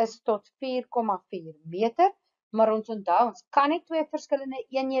is tot 4,4 meter, maar ons onthou, ons kan nie twee verskillende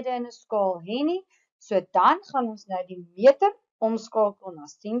eenhede in 'n skaal hê nie, so dan gaan ons nou die meter omskakel na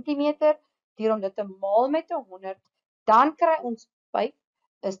centimeter, deur om dit te maal met 100, dan kry ons 5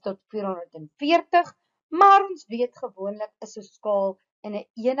 is tot 440, maar ons weet gewoonlik is 'n skaal in 'n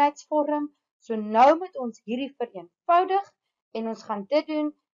eenheidsvorm, so nou moet ons hierdie vereenvoudig, en ons gaan dit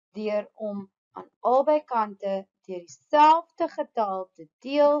doen deur om aan albei kante deur dieselfde getal te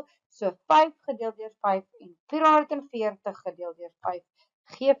deel, so 5 gedeel deur 5 en 440 gedeel deur 5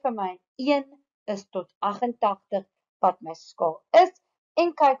 gee vir my 1 is tot 88 wat my skaal is,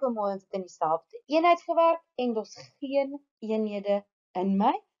 en kyk hoe mooi ons dit in dieselfde eenheid gewerk, en daar's geen eenhede in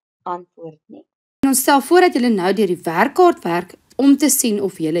my antwoord nie. En ons stel voor dat julle nou deur die werkkaart werk om te sien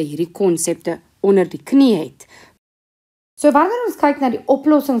of julle hierdie konsepte onder die knie het. So wanneer ons kyk na die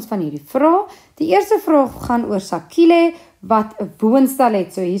oplossings van hierdie vraag, die eerste vraag gaan oor Sakile wat 'n woonstel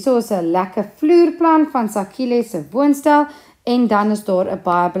het. So hierso is 'n lekker vloerplan van Sakile se woonstel, en dan is daar 'n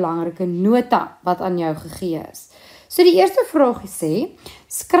baie belangrike nota wat aan jou gegee is. So die eerste vraag sê,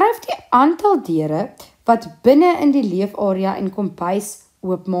 skryf die aantal deure wat binne in die leefarea en kombuis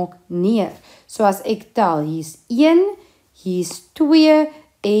oopmaak neer. So as ek tel, hier's 1, hier's 2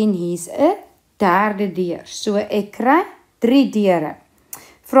 en hier's 'n derde deur. So ek kry 3 deure.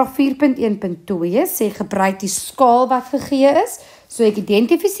 Vraag 4.1.2 sê gebruik die skaal wat gegee is. So ek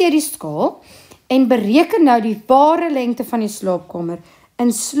identifiseer die skaal en bereken nou die ware lengte van die slaapkamer,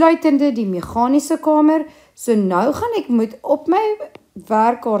 insluitende die meganiese kamer. So nou gaan ek moet op my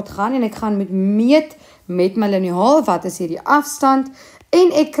werkkaart gaan en ek gaan moet meet met my liniaal, wat is hierdie afstand,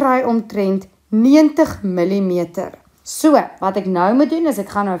 en ek kry omtrent 90 mm. So, wat ek nou moet doen is ek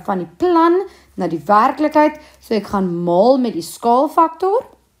gaan nou van die plan na die werklikheid, so ek gaan maal met die skaalfaktor,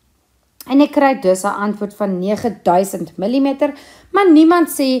 en ek kry dus 'n antwoord van 9000 mm, maar niemand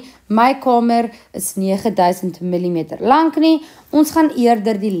sê my kamer is 9000 mm lank nie, ons gaan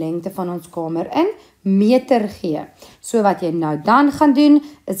eerder die lengte van ons kamer in meter gee. So wat jy nou dan gaan doen,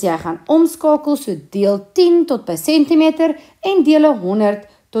 is jy gaan omskakel, so deel 10 tot by centimeter, en deel 100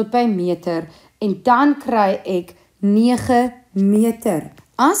 tot by meter, en dan kry ek 9 meter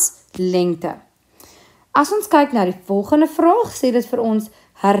as lengte. As ons kyk na die volgende vraag, sê dit vir ons,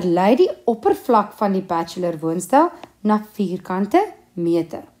 herlei die oppervlak van die bachelor woonstel na vierkante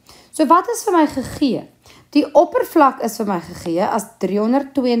meter. So wat is vir my gegee? Die oppervlak is vir my gegee as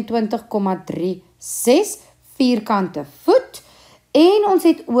 322,36 vierkante voet, en ons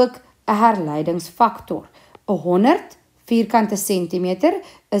het ook 'n herleidingsfaktor. 100 vierkante centimeter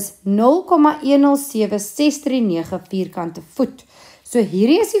is 0,107639 vierkante voet. So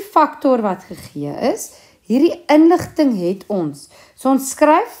hierdie is die faktor wat gegee is. Hierdie inligting het ons. So ons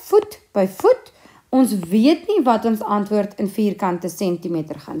skryf voet by voet. Ons weet nie wat ons antwoord in vierkante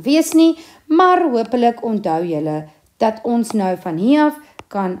centimeter gaan wees nie, maar hopelik onthou julle dat ons nou van hier af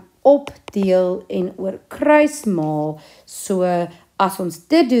kan opdeel en oor kruis maal. So as ons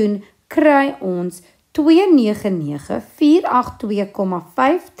dit doen, kry ons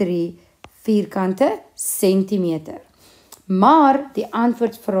 299,482,53 vierkante centimeter. Maar die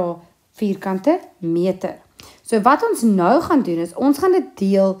antwoord vra vierkante meter. So wat ons nou gaan doen is, ons gaan dit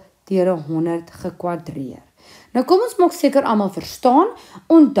deel deur 100 gekwadreer. Nou kom ons maak seker almal verstaan,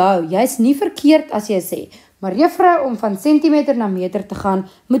 onthou, jy's nie verkeerd as jy sê, maar juffrou, om van centimeter na meter te gaan,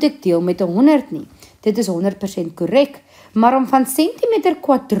 moet ek deel met 100 nie. Dit is 100% korrek, maar om van centimeter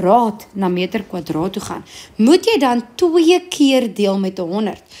kwadraat na meter kwadraat toe gaan, moet jy dan 2 keer deel met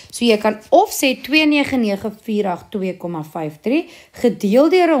 100. So jy kan of sê 299,482,53 gedeel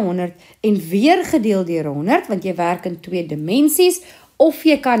deur 100 en weer gedeel deur 100, want jy werk in 2 dimensies, of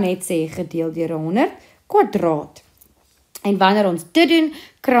jy kan net sê gedeel deur 100 kwadraat. En wanneer ons dit doen,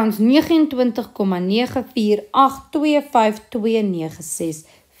 kry ons 29,94825,296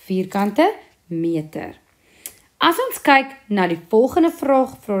 vierkante meter. As ons kyk na die volgende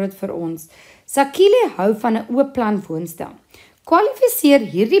vraag, vra dit vir ons. Sakile hou van 'n oop-plan woonstel. Kwalifiseer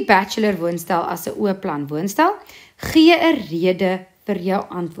hierdie bachelor woonstel as 'n oop-plan woonstel? Gee 'n rede vir jou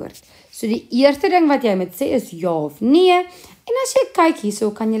antwoord. So die eerste ding wat jy moet sê is ja of nee. En as jy kyk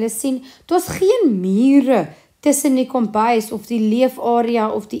hierso, kan jy sien, daar's geen mure tussen die kombuis of die leefarea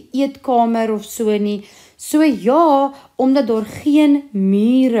of die eetkamer of so nie. So ja, omdat daar geen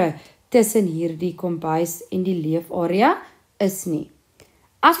mure tussen hierdie kombuis en die leefarea is nie.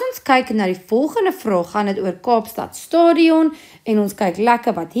 As ons kyk na die volgende vraag, gaan dit oor Kaapstad Stadion en ons kyk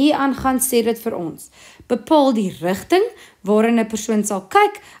lekker wat hier aangaan, sê dit vir ons. Bepaal die rigting waarin 'n persoon sal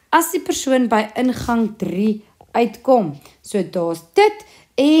kyk as die persoon by ingang 3 uitkom. So daar's dit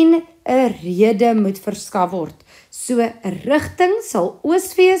en 'n rede moet verskaf word. So 'n rigting sal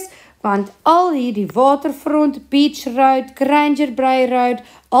oos wees, want al hierdie waterfront, Beach Road, Granger Braai Road,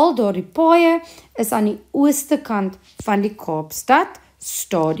 al daardie paaie is aan die ooste kant van die Kaapstad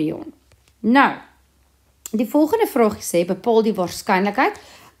Stadion. Nou, die volgende vraag sê, bepaal die waarskynlikheid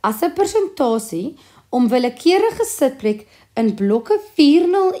as 'n persentasie om willekeurige sitplek in blokke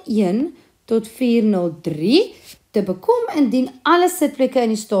 401 tot 403 te bekom indien alle sitplekke in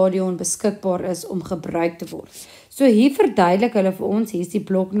die stadion beskikbaar is om gebruik te word. So hier verduidelik hulle vir ons, hier is die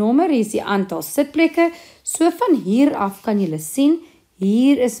bloknommer, hier is die aantal sitplekke. So van hier af kan julle sien,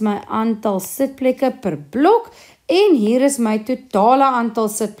 hier is my aantal sitplekke per blok en hier is my totale aantal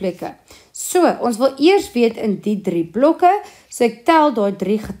sitplekke. So, ons wil eers weet in die 3 blokke, so ek tel daai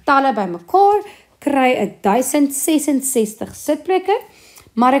 3 getalle bymekaar, kry 1066 sitplekke,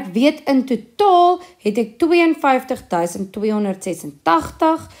 maar ek weet in totaal het ek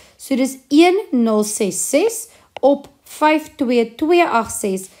 52.286, so dis 1066 op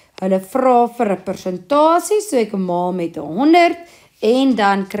 52286, hulle vra vir 'n persentasie, so ek maal met 100, en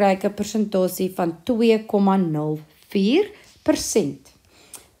dan kry ek 'n persentasie van 2,04%.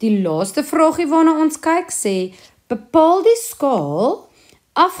 Die laaste vraagie waarna ons kyk, sê, bepaal die skaal,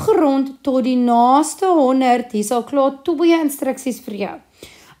 afgerond tot die naaste 100, hier sal klaar 2 instruksies vir jou.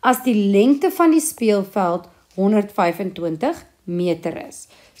 As die lengte van die speelveld 125 meter is.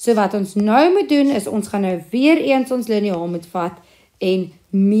 So wat ons nou moet doen, is ons gaan nou weer eens ons liniaal moet vat en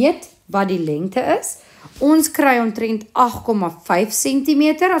meet wat die lengte is. Ons kry omtrent 8,5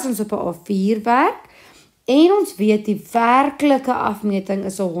 cm as ons op 'n A4 werk. En ons weet die werklike afmeting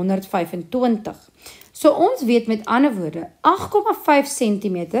is 125. So ons weet met ander woorde, 8,5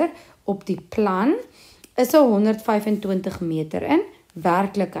 cm op die plan is 125 meter in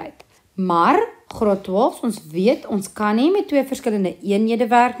werklikheid. Maar, graad 12, ons weet, ons kan nie met 2 verskillende eenhede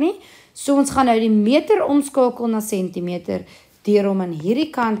werk nie. So ons gaan nou die meter omskakel na centimeter, deur om aan hierdie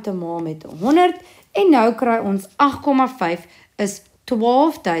kant te maal met 100. En nou kry ons 8,5 is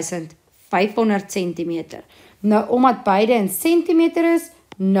 12.500 centimeter. Nou, omdat beide in centimeter is,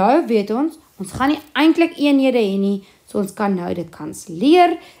 nou weet ons gaan nie eintlik eenhede hê nie, so ons kan nou dit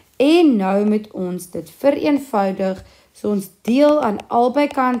kanselleer, en nou moet ons dit vereenvoudig, so ons deel aan albei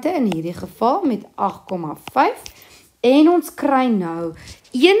kante, in hierdie geval met 8,5, en ons kry nou,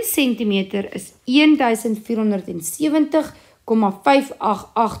 1 centimeter is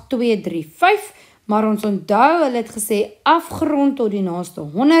 1470,588235, maar ons onthou, hulle het gesê, afgerond tot die naaste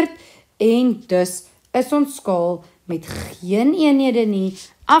 100, en dus is ons skaal met geen eenhede nie,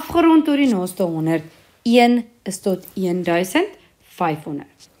 afgerond tot die naaste 100, 1 is tot 1500.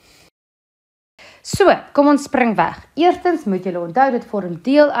 So, kom ons spring weg. Eerstens moet julle onthou, dit vorm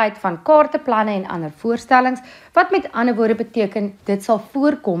deel uit van kaarteplanne en ander voorstellings, wat met ander woorde beteken, dit sal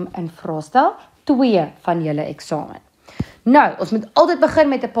voorkom in vraestel 2 van julle eksamen. Nou, ons moet altyd begin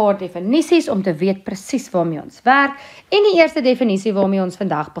met 'n paar definisies om te weet presies waarmee ons werk, en die eerste definisie waarmee ons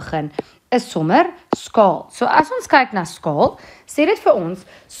vandag begin, is sommer skaal. So as ons kyk na skaal, sê dit vir ons,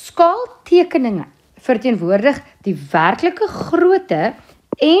 skaaltekeninge verteenwoordig die werklike grootte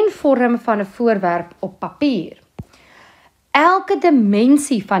en vorm van 'n voorwerp op papier. Elke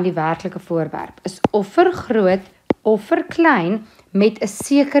dimensie van die werklike voorwerp is of vergroot of verklein met 'n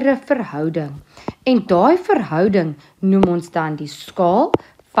sekere verhouding. En daai verhouding noem ons dan die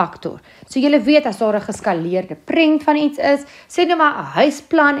skaalfaktor. So julle weet, as daar 'n geskaleerde prent van iets is, sê nou maar 'n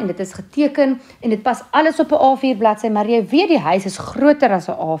huisplan en dit is geteken en dit pas alles op 'n A4 bladsy, maar jy weet die huis is groter as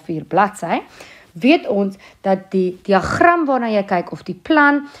 'n A4 bladsy, weet ons dat die diagram waarna jy kyk of die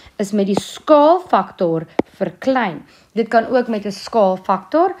plan is met die skaalfaktor verklein. Dit kan ook met 'n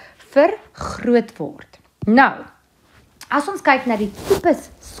skaalfaktor vergroot word. Nou, As ons kyk na die tipes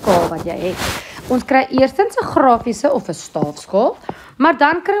skaal wat jy het, ons kry eerstens 'n grafiese of 'n staafskaal, maar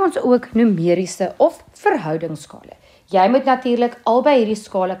dan kry ons ook numeriese of verhoudingsskale. Jy moet natuurlik albei hierdie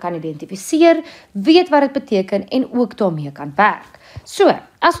skale kan identifiseer, weet wat dit beteken en ook daarmee kan werk. So,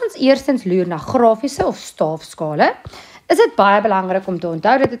 as ons eerstens loer na grafiese of staafskale, is dit baie belangrik om te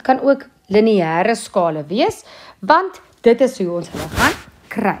onthou dat dit kan ook lineêre skale wees, want dit is hoe ons hulle gaan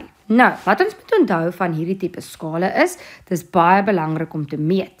kry. Nou, wat ons moet onthou van hierdie tipe skale is, dit is baie belangrik om te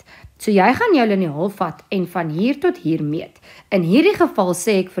meet. So jy gaan jou liniaal vat en van hier tot hier meet. In hierdie geval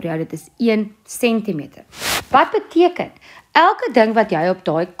sê ek vir jou, dit is 1 centimeter. Wat beteken? Elke ding wat jy op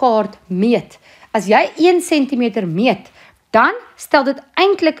daai kaart meet, as jy 1 centimeter meet, dan stel dit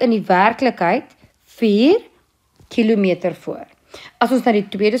eintlik in die werklikheid 4 kilometer voor. As ons na die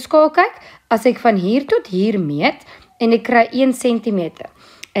tweede skaal kyk, as ek van hier tot hier meet, en ek kry 1 centimeter.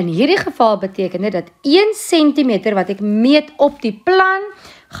 In hierdie geval beteken dit dat 1 centimeter wat ek meet op die plan,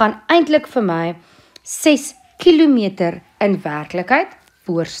 gaan eintlik vir my 6 kilometer in werklikheid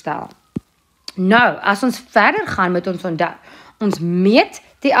voorstel. Nou, as ons verder gaan met ons onthou, ons meet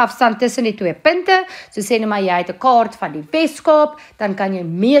die afstand tussen die twee punte, so sê nou maar jy het 'n kaart van die Weskaap, dan kan jy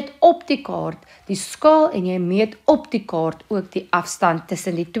meet op die kaart die skaal en jy meet op die kaart ook die afstand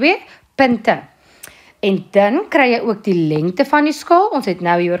tussen die twee punte. En dan kry jy ook die lengte van die skaal, ons het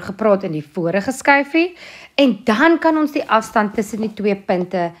nou hieroor gepraat in die vorige skyfie, en dan kan ons die afstand tussen die twee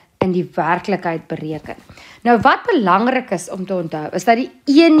punte in die werklikheid bereken. Nou wat belangrik is om te onthou, is dat die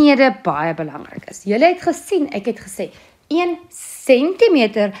eenhede baie belangrik is. Julle het gesien, ek het gesê, 1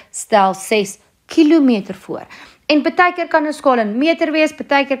 centimeter stel 6 kilometer voor. En partykeer kan 'n skaal in meter wees,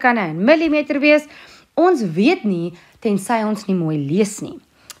 partykeer kan hy in millimeter wees. Ons weet nie, tensy ons nie mooi lees nie.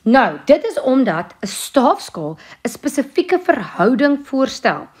 Nou, dit is omdat 'n staafskaal 'n spesifieke verhouding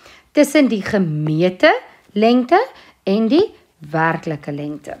voorstel tussen die gemete lengte en die werklike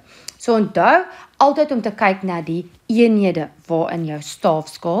lengte. So onthou altyd om te kyk na die eenhede waarin jou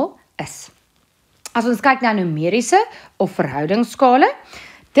staafskaal is. As ons kyk na numeriese of verhoudingsskale,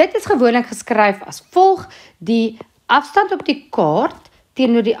 dit is gewoonlik geskryf as volg: die afstand op die kaart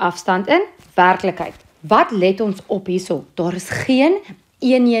teenoor die afstand in werklikheid. Wat let ons op hierso? Daar is geen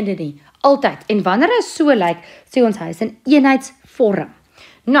eenhede nie, altyd. En wanneer hy so lyk, sê ons hy is in eenheidsvorm.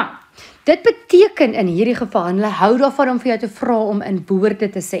 Nou, dit beteken in hierdie geval, en hulle hou daarvan om vir jou te vra om in woorde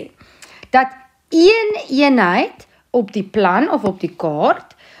te sê, dat een eenheid op die plan of op die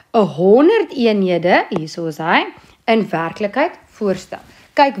kaart 100 eenhede, hierso is hy, in werklikheid voorstel.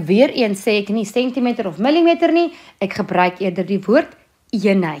 Kyk, weer eens sê ek nie centimeter of millimeter nie, ek gebruik eerder die woord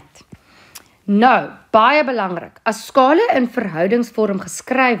eenheid. Nou, baie belangrik, as skale in verhoudingsvorm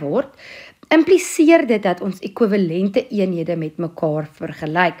geskryf word, impliseer dit dat ons ekwivalente eenhede met mekaar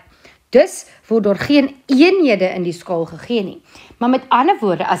vergelyk. Dus word daar geen eenhede in die skaal gegee nie. Maar met ander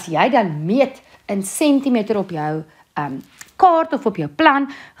woorde, as jy dan meet in centimeter op jou kaart of op jou plan,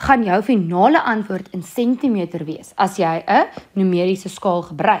 gaan jou finale antwoord in centimeter wees, as jy 'n numeriese skaal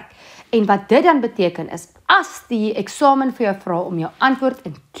gebruik. En wat dit dan beteken is, as die eksamen vir jou vra om jou antwoord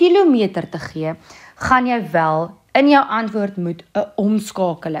in kilometer te gee, gaan jy wel in jou antwoord moet 'n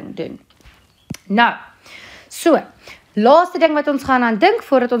omskakeling doen. Nou, so, laaste ding wat ons gaan aan dink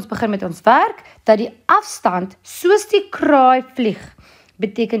voordat ons begin met ons werk, dat die afstand soos die kraai vlieg,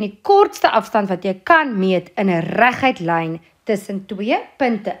 beteken die kortste afstand wat jy kan meet in 'n reguit lyn tussen twee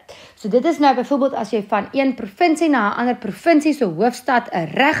punte. So dit is nou byvoorbeeld as jy van een provinsie na 'n ander provinsie se hoofstad 'n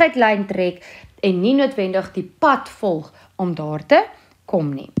reguit lyn trek en nie noodwendig die pad volg om daar te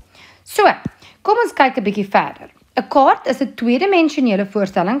kom nie. So, kom ons kyk 'n bietjie verder. 'n Kaart is 'n tweedimensionele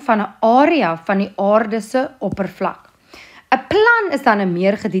voorstelling van 'n area van die aarde se oppervlak. 'n Plan is dan 'n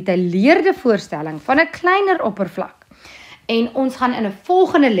meer gedetailleerde voorstelling van 'n kleiner oppervlak. En ons gaan in 'n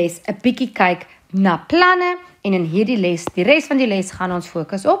volgende les 'n bietjie kyk na planne en in hierdie les, die res van die les gaan ons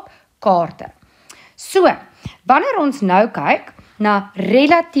fokus op kaarte. So, wanneer ons nou kyk na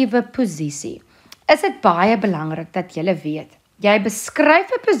relatiewe posisie, is dit baie belangrik dat jy weet, jy beskryf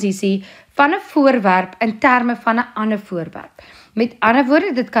 'n posisie van 'n voorwerp in terme van 'n ander voorwerp. Met ander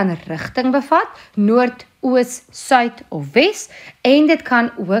woorde, dit kan rigting bevat, noord, oos, suid of wes, en dit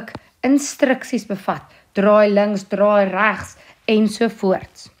kan ook instruksies bevat, draai links, draai regs,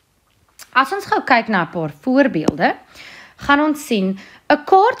 ensovoorts. As ons gou kyk na 'n paar voorbeelde, gaan ons sien, 'n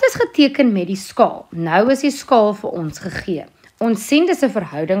kaart is geteken met die skaal. Nou is die skaal vir ons gegee. Ons sien dis 'n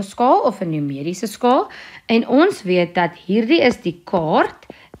verhoudingsskaal of 'n numeriese skaal, en ons weet dat hierdie is die kaart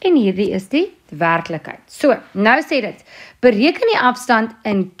en hierdie is die werklikheid. So, nou sê dit, bereken die afstand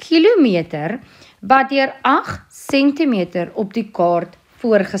in kilometer wat deur 8 centimeter op die kaart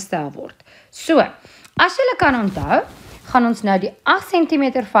voorgestel word. So, as julle kan onthou, gaan ons nou die 8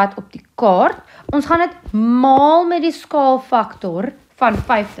 cm vat op die kaart. Ons gaan dit maal met die skaalfaktor van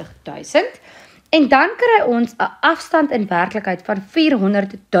 50.000 en dan kry ons 'n afstand in werklikheid van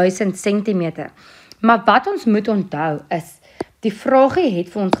 400.000 cm. Maar wat ons moet onthou is, die vraagie het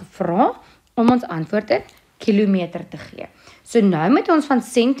vir ons gevra om ons antwoord in kilometer te gee. So nou moet ons van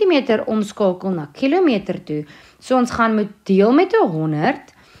centimeter omskakel na kilometer toe. So ons gaan moet deel met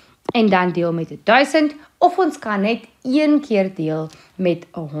 100 en dan deel met 1000 of ons kan net een keer deel met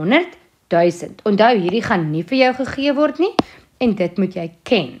 100.000. Onthou, hierdie gaan nie vir jou gegee word nie en dit moet jy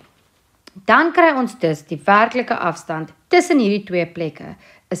ken. Dan kry ons dus die werklike afstand tussen hierdie twee plekke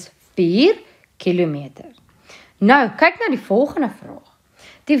is 4 kilometer. Nou, kyk na die volgende vraag.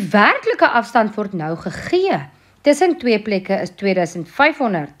 Die werklike afstand word nou gegee. Tussen twee plekke is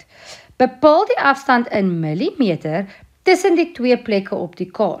 2500. Bepaal die afstand in millimeter tussen die twee plekke op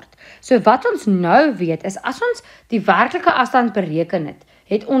die kaart. So wat ons nou weet is, as ons die werklike afstand bereken het,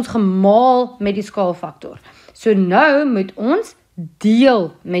 het ons gemaal met die skaalfaktor. So nou moet ons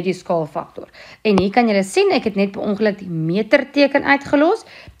deel met die skaalfaktor. En hier kan julle sien, ek het net per ongeluk die meterteken uitgelos.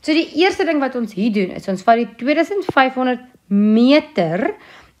 So die eerste ding wat ons hier doen, is ons vat die 2500 meter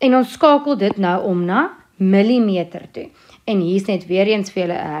en ons skakel dit nou om na millimeter toe. En hier is net weer eens vir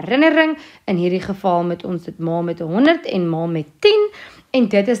julle 'n herinnering, in hierdie geval moet ons dit maal met 100 en maal met 10, en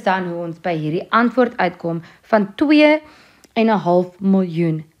dit is dan hoe ons by hierdie antwoord uitkom van 2,5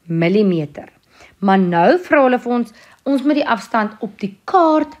 miljoen millimeter. Maar nou vra hulle vir ons moet die afstand op die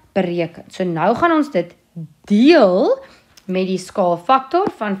kaart bereken. So nou gaan ons dit deel met die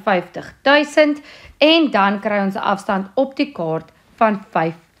skaalfaktor van 50.000 en dan kry ons 'n afstand op die kaart van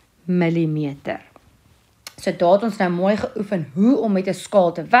 5 millimeter. So daar het ons nou mooi geoefen hoe om met 'n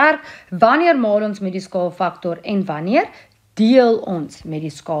skaal te werk, wanneer maal ons met die skaalfaktor en wanneer deel ons met die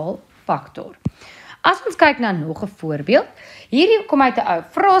skaalfaktor. As ons kyk na nog 'n voorbeeld, hierdie kom uit 'n ou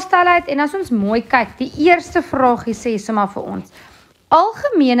vraestel uit en as ons mooi kyk, die eerste vraagie sê sommer vir ons,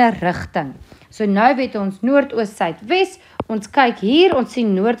 algemene rigting. So nou weet ons noord, oos, suid, wes. Ons kyk hier, ons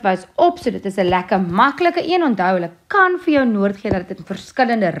sien noord wys op, so dit is 'n lekker maklike een. Onthou, hulle kan vir jou noord gee dat dit in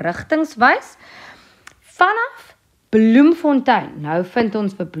verskillende rigtings wys. Vanaf Bloemfontein, nou vind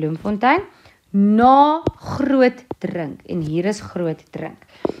ons vir Bloemfontein, na Groot Drink, en hier is Groot Drink.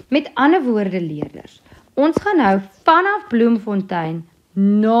 Met ander woorde, leerders, ons gaan nou vanaf Bloemfontein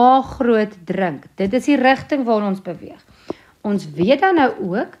na Groot Drink. Dit is die rigting waar ons beweeg. Ons weet dan nou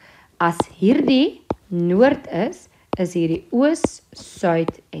ook, as hierdie noord is hierdie oos,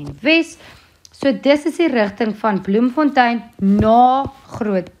 suid en wes. So dis is die rigting van Bloemfontein na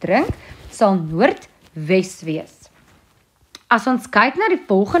Groot Drink, sal noordwes wees. As ons kyk na die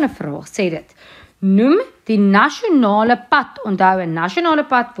volgende vraag, sê dit, noem die nasionale pad, onthou 'n nasionale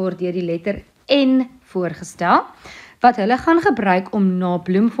pad word deur die letter N voorgestel, wat hulle gaan gebruik om na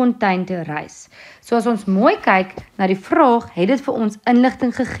Bloemfontein te reis. So as ons mooi kyk na die vraag, het dit vir ons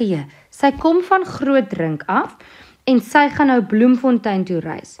inligting gegee. Sy kom van Groot Drink af, en sy gaan nou Bloemfontein toe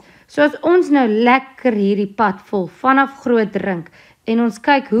reis. So as ons nou lekker hierdie pad volg vanaf Groot Drink, en ons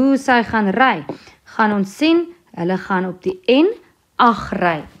kyk hoe sy gaan ry, gaan ons sien, hulle gaan op die N8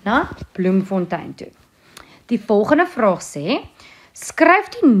 ry na Bloemfontein toe. Die volgende vraag sê, skryf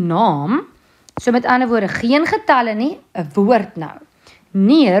die naam, so met ander woorde, geen getalle nie, 'n woord nou,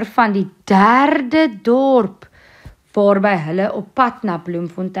 neer van die derde dorp, waarby hulle op pad na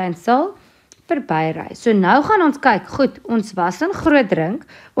Bloemfontein sal verbyry. So nou gaan ons kyk, goed, ons was in Groot Drink,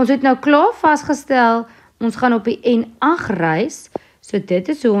 ons het nou klaar vasgestel, ons gaan op die N8 reis, so dit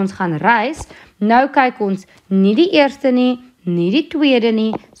is hoe ons gaan reis. Nou kyk ons, nie die eerste nie, nie die tweede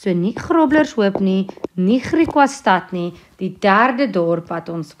nie, so nie Groblershoop nie, nie Griquastad nie, die derde dorp wat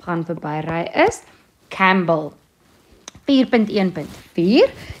ons gaan verbyry is Campbell.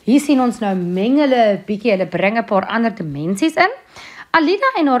 4.1.4, hier sien ons nou meng hulle 'n bietjie, hulle bring 'n paar ander dimensies in. Alina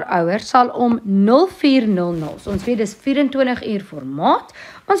en haar ouers sal om 04:00, ons weet dis 24 uur formaat,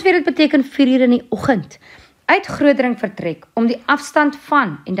 ons weet dit beteken 4 uur in die oggend, uit Groot Drink vertrek, om die afstand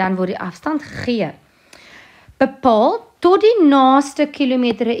van, en dan word die afstand gegee, bepaal tot die naaste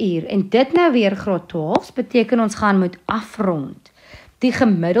kilometer 'n uur, en dit nou weer graad 12, beteken ons gaan moet afrond. Die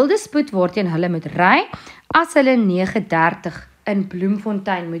gemiddelde spoed waarteen hulle moet ry, as hulle 9:30 in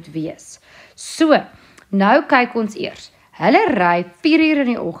Bloemfontein moet wees. So, nou kyk ons eers. Hulle ry 4 uur in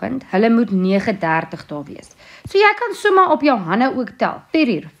die oggend, hulle moet 9:30 daar wees. So jy kan sommer op jou hande ook tel. 4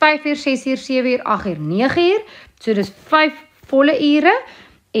 uur, 5 uur, 6 uur, 7 uur, 8 uur, 9 uur. So dis 5 volle ure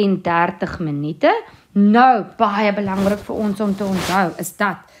en 30 minute. Nou, baie belangrik vir ons om te onthou is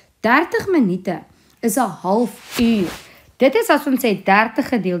dat 30 minute is 'n halfuur. Dit is as ons sê 30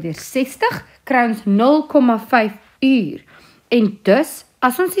 gedeel deur 60, kry ons 0,5 uur. En dus,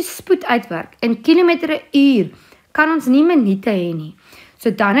 as ons die spoed uitwerk in kilometer 'n uur, kan ons nie minute hê nie.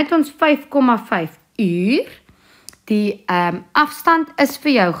 So dan het ons 5,5 uur. Die afstand is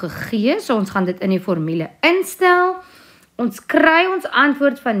vir jou gegee, so ons gaan dit in die formule instel. Ons kry ons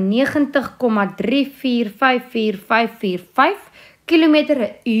antwoord van 90,3454545 kilometer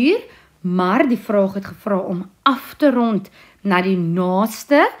 'n uur, maar die vraag het gevra om af te rond na die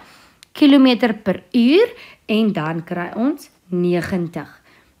naaste kilometer per uur en dan kry ons 90.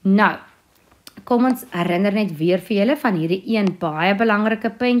 Nou, kom ons herinner net weer vir julle van hierdie een baie belangrike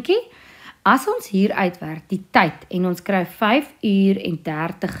puntjie. As ons hier uitwerk die tyd en ons kry 5 uur en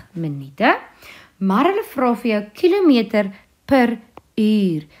 30 minute, maar hulle vra vir jou kilometer per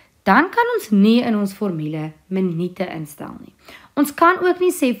uur, dan kan ons nie in ons formule minute instel nie. Ons kan ook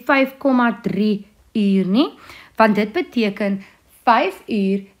nie sê 5,3 uur nie, want dit beteken 5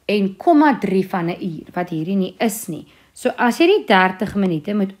 uur en 0,3 van 'n uur, wat hierdie nie is nie. So as jy die 30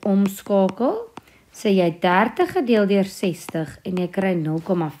 minute moet omskakel, sê jy 30 gedeel deur 60 en jy kry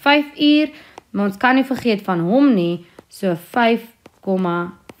 0,5 uur, maar ons kan nie vergeet van hom nie, so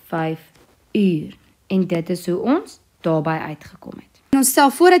 5,5 uur. En dit is hoe ons daarby uitgekom het. En ons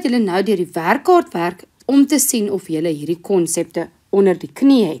stel voor dat julle nou deur die werkkaart werk om te sien of julle hierdie konsepte onder die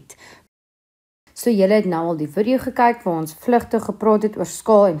knie het. So julle het nou al die video gekyk waar ons vlugtig gepraat het oor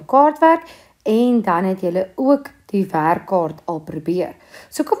skaal en kaartwerk en dan het julle ook die werkkaart al probeer.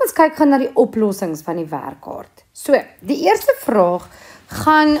 So kom ons kyk gaan na die oplossings van die werkkaart. So, die eerste vraag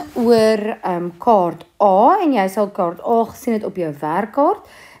gaan oor kaart A en jy sal kaart A gesien het op jou werkkaart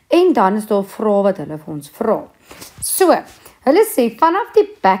en dan is daar vrae wat hulle vir ons vra. So, hulle sê vanaf die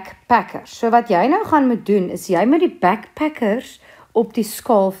backpackers. So wat jy nou gaan moet doen is jy moet die backpackers op die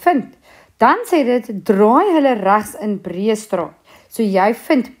skaal vind. Dan sê dit draai hulle regs in Breestraat. So jy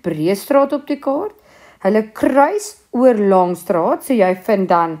vind Breestraat op die kaart. Hulle kruis oor Langstraat, so jy vind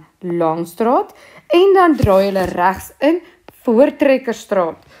dan Langstraat en dan draai hulle regs in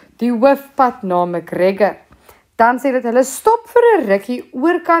Voortrekkerstraat, die hoofpad na McGregor. Dan sê dit hulle stop vir 'n rukkie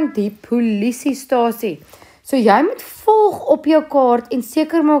oorkant die polisiestasie. So jy moet volg op jou kaart en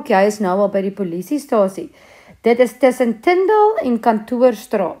seker maak jy is nou al by die polisiestasie. Dit is tussen Tyndall en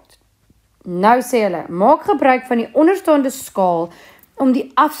Kantoorstraat. Nou sê hulle, maak gebruik van die onderstaande skaal om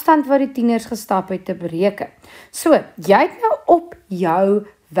die afstand wat die tieners gestap het te bereken. So, jy het nou op jou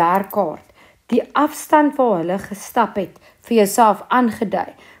werkkaart die afstand waar hulle gestap het vir jouself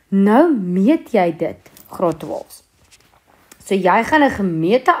aangedui. Nou meet jy dit, graad 12. So, jy gaan 'n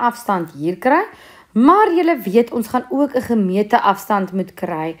gemeete afstand hier kry, maar julle weet, ons gaan ook 'n gemeete afstand moet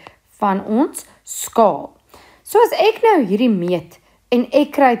kry van ons skaal. So, as ek nou hierdie meet, en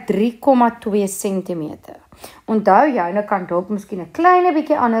ek kry 3,2 cm. Onthou jy, nou kan dalk miskien 'n klein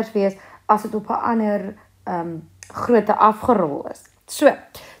bietjie anders wees as dit op 'n ander grootte afgerol is. So,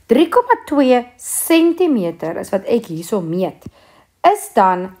 3,2 cm is wat ek hierso meet, is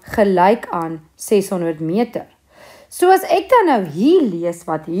dan gelyk aan 600 meter. So as ek dan nou hier lees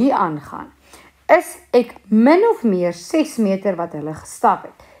wat hier aangaan, is ek min of meer 6 meter wat hulle gestap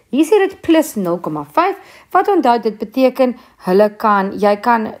het. Hier sê dit plus 0,5, wat onthou dit beteken, jy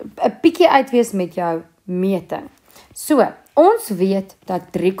kan 'n bietjie uitwees met jou meting. So, ons weet dat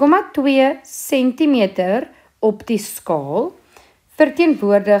 3,2 cm op die skaal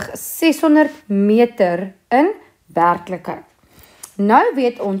verteenwoordig 600 meter in werklikheid. Nou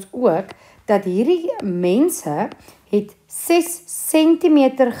weet ons ook dat hierdie mense het 6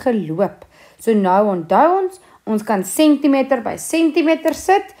 cm geloop. So nou onthou ons kan centimeter by centimeter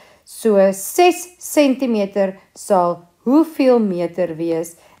sit, so 6 cm sal hoeveel meter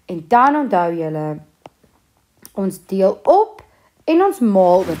wees, en dan onthou julle, ons deel op, en ons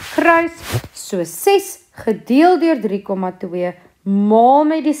maal oor kruis, so 6 gedeel deur 3,2, maal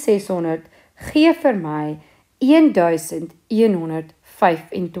met die 600, gee vir my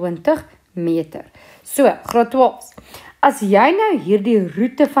 1125 meter. So, graad 12, as jy nou hierdie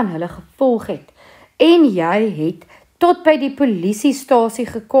roete van hulle gevolg het, en jy het tot by die polisiestasie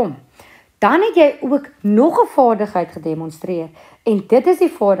gekom, dan het jy ook nog 'n vaardigheid gedemonstreer, en dit is die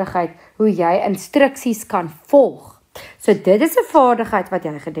vaardigheid hoe jy instruksies kan volg. So dit is 'n vaardigheid wat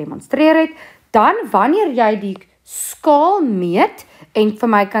jy gedemonstreer het, dan wanneer jy die skaal meet, en vir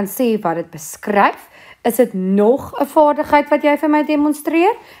my kan sê wat dit beskryf, is dit nog 'n vaardigheid wat jy vir my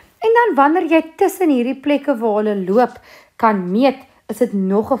demonstreer, en dan wanneer jy tussen hierdie plekke waar hulle loop, kan meet, is dit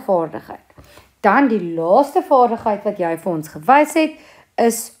nog 'n vaardigheid. Dan die laaste vaardigheid wat jy vir ons gewys het,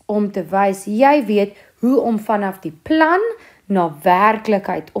 is om te wys, jy weet hoe om vanaf die plan na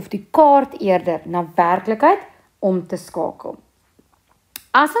werklikheid, of die kaart eerder na werklikheid, om te skakel.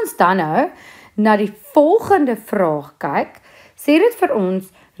 As ons dan nou na die volgende vraag kyk, sê dit vir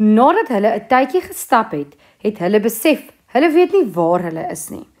ons, nadat hulle 'n tydjie gestap het, het hulle besef, hulle weet nie waar hulle is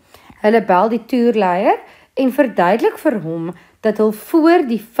nie. Hulle bel die toerleier en verduidelik vir hom dat hulle voor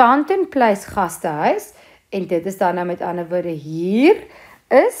die Fountain Place gastehuis, en dit is dan nou met ander woorde hier,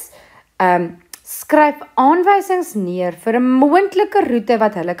 is, skryf aanwysings neer vir 'n moontlike roete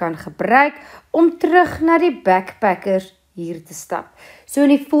wat hulle kan gebruik om terug na die backpackers hier te stap. So in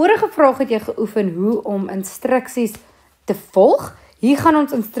die vorige vraag het jy geoefen hoe om instruksies te volg. Hier gaan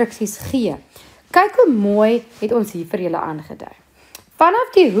ons instruksies gee. Kyk hoe mooi het ons hier vir julle aangedui.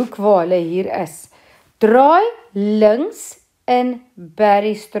 Vanaf die hoek waar hulle hier is, draai links in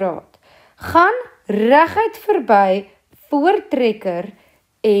Berreistraat. Gaan reguit verby Voortrekker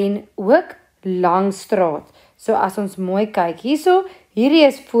en ook Langstraat. So as ons mooi kyk hierso, hierdie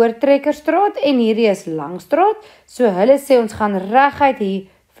is Voortrekkerstraat en hierdie is Langstraat. So hulle sê ons gaan reguit hier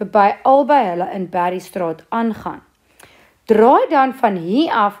verby albei hulle in Berreistraat aangaan. Draai dan van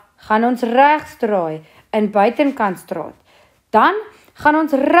hier af, gaan ons regs draai in Buitenkantstraat. Dan gaan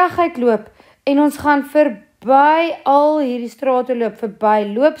ons reguit loop en ons gaan verby al hierdie strate loop,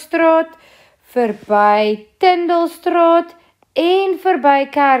 verby Loopstraat, verby Tindelstraat en verby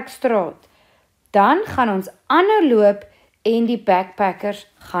Kerkstraat. Dan gaan ons aanhou loop en die backpackers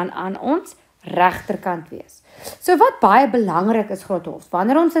gaan aan ons regterkant wees. So wat baie belangrik is, Groothof,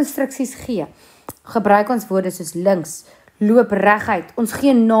 wanneer ons instruksies gee, gebruik ons woorde soos links, loop reguit, ons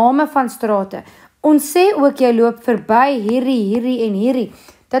gee name van strate, ons sê ook jy loop verby hierdie en hierdie,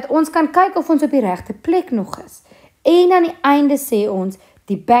 dat ons kan kyk of ons op die regte plek nog is. En aan die einde sê ons,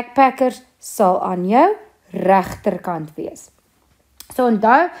 die backpackers sal aan jou regterkant wees. So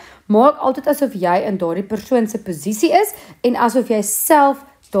onthou, maak altyd asof jy in daardie persoon se posisie is en asof jy self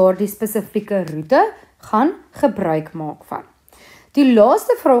daardie spesifieke roete gaan gebruik maak van. Die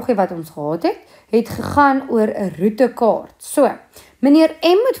laaste vraagie wat ons gehad het gegaan oor 'n roetekaart. So, meneer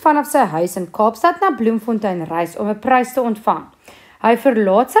M moet vanaf sy huis in Kaapstad na Bloemfontein reis om 'n prys te ontvang. Hy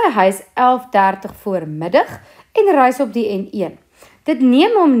verlaat sy huis 11:30 voormiddag en reis op die N1. Dit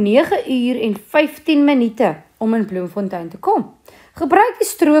neem hom 9 uur en 15 minute om in Bloemfontein te kom. Gebruik die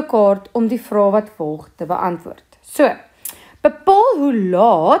strookkaart om die vraag wat volg te beantwoord. So, bepaal hoe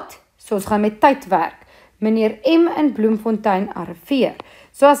laat, so ons gaan met tyd werk, meneer M in Bloemfontein arriveer.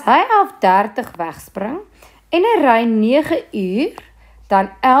 So as hy 11:30 wegspring en hy ry 9 uur, dan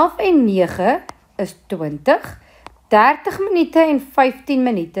 11 en 9 is 20, 30 minute en 15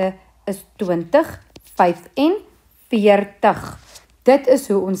 minute is 20, 45. Dit is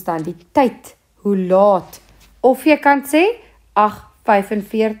hoe ons dan die tyd, hoe laat, of jy kan sê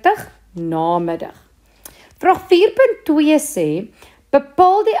 8:45 namiddag. Vraag 4.2 sê,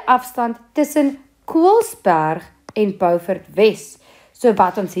 bepaal die afstand tussen Koelsberg en Beaufort Wes. So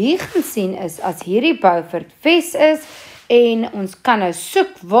wat ons hier gaan sien is, as hierdie Beaufort Wes is, en ons kan nou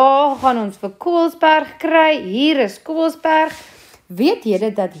soek, waar gaan ons vir Koelsberg kry? Hier is Koelsberg. Weet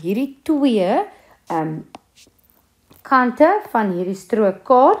julle dat hierdie twee kante van hierdie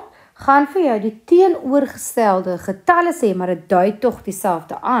strookkaart gaan vir jou die teenoorgestelde getalle sê, maar dit dui tog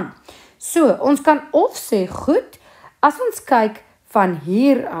dieselfde aan. So, ons kan of sê, goed, as ons kyk van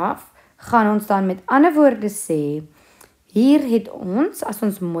hier af, gaan ons dan met ander woorde sê, hier het ons, as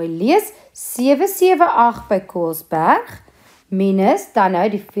ons mooi lees, 778 by Koelsberg, minus dan nou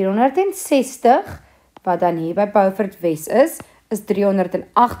die 460, wat dan hier by Beaufort Wes is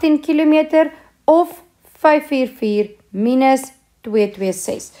 318 km, of 544 minus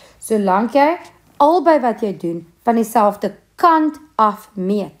 226. Solank jy albei wat jy doen van dieselfde kant af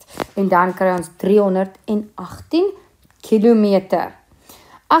meet. En dan kry ons 318 km.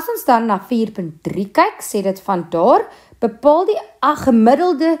 As ons dan na 4.3 kyk, sê dit van daar, bepaal die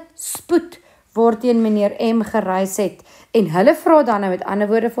gemiddelde spoed waarteen meneer M gereis het. En hulle vra dan nou met ander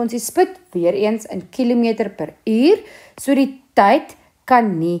woorde vir ons die spoed, weer eens in kilometer per uur, so die tyd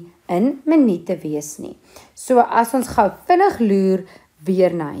kan nie in minute wees nie. So as ons gou vinnig loer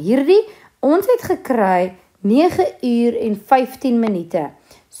weer na hierdie, ons het gekry 9 uur en 15 minute.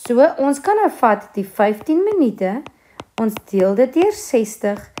 So ons kan nou vat die 15 minute, ons deel dit deur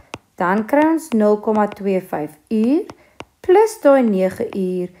 60, dan kry ons 0,25 uur, plus die 9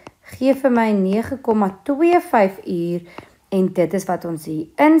 uur, gee vir my 9,25 uur, en dit is wat ons hier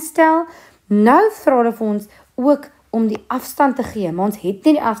instel. Nou vra hulle vir ons ook om die afstand te gee, maar ons het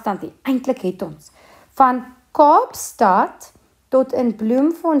nie die afstand nie, eintlik het ons. Van Kaapstad tot in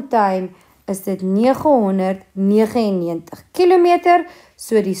Bloemfontein is dit 999 km,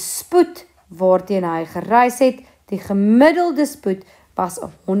 so die spoed waarteen hy gereis het, die gemiddelde spoed was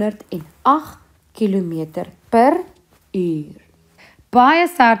 108 km per uur. Baie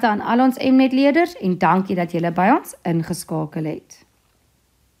sterkte aan al ons Mnet leerders en dankie dat julle by ons ingeskakel het.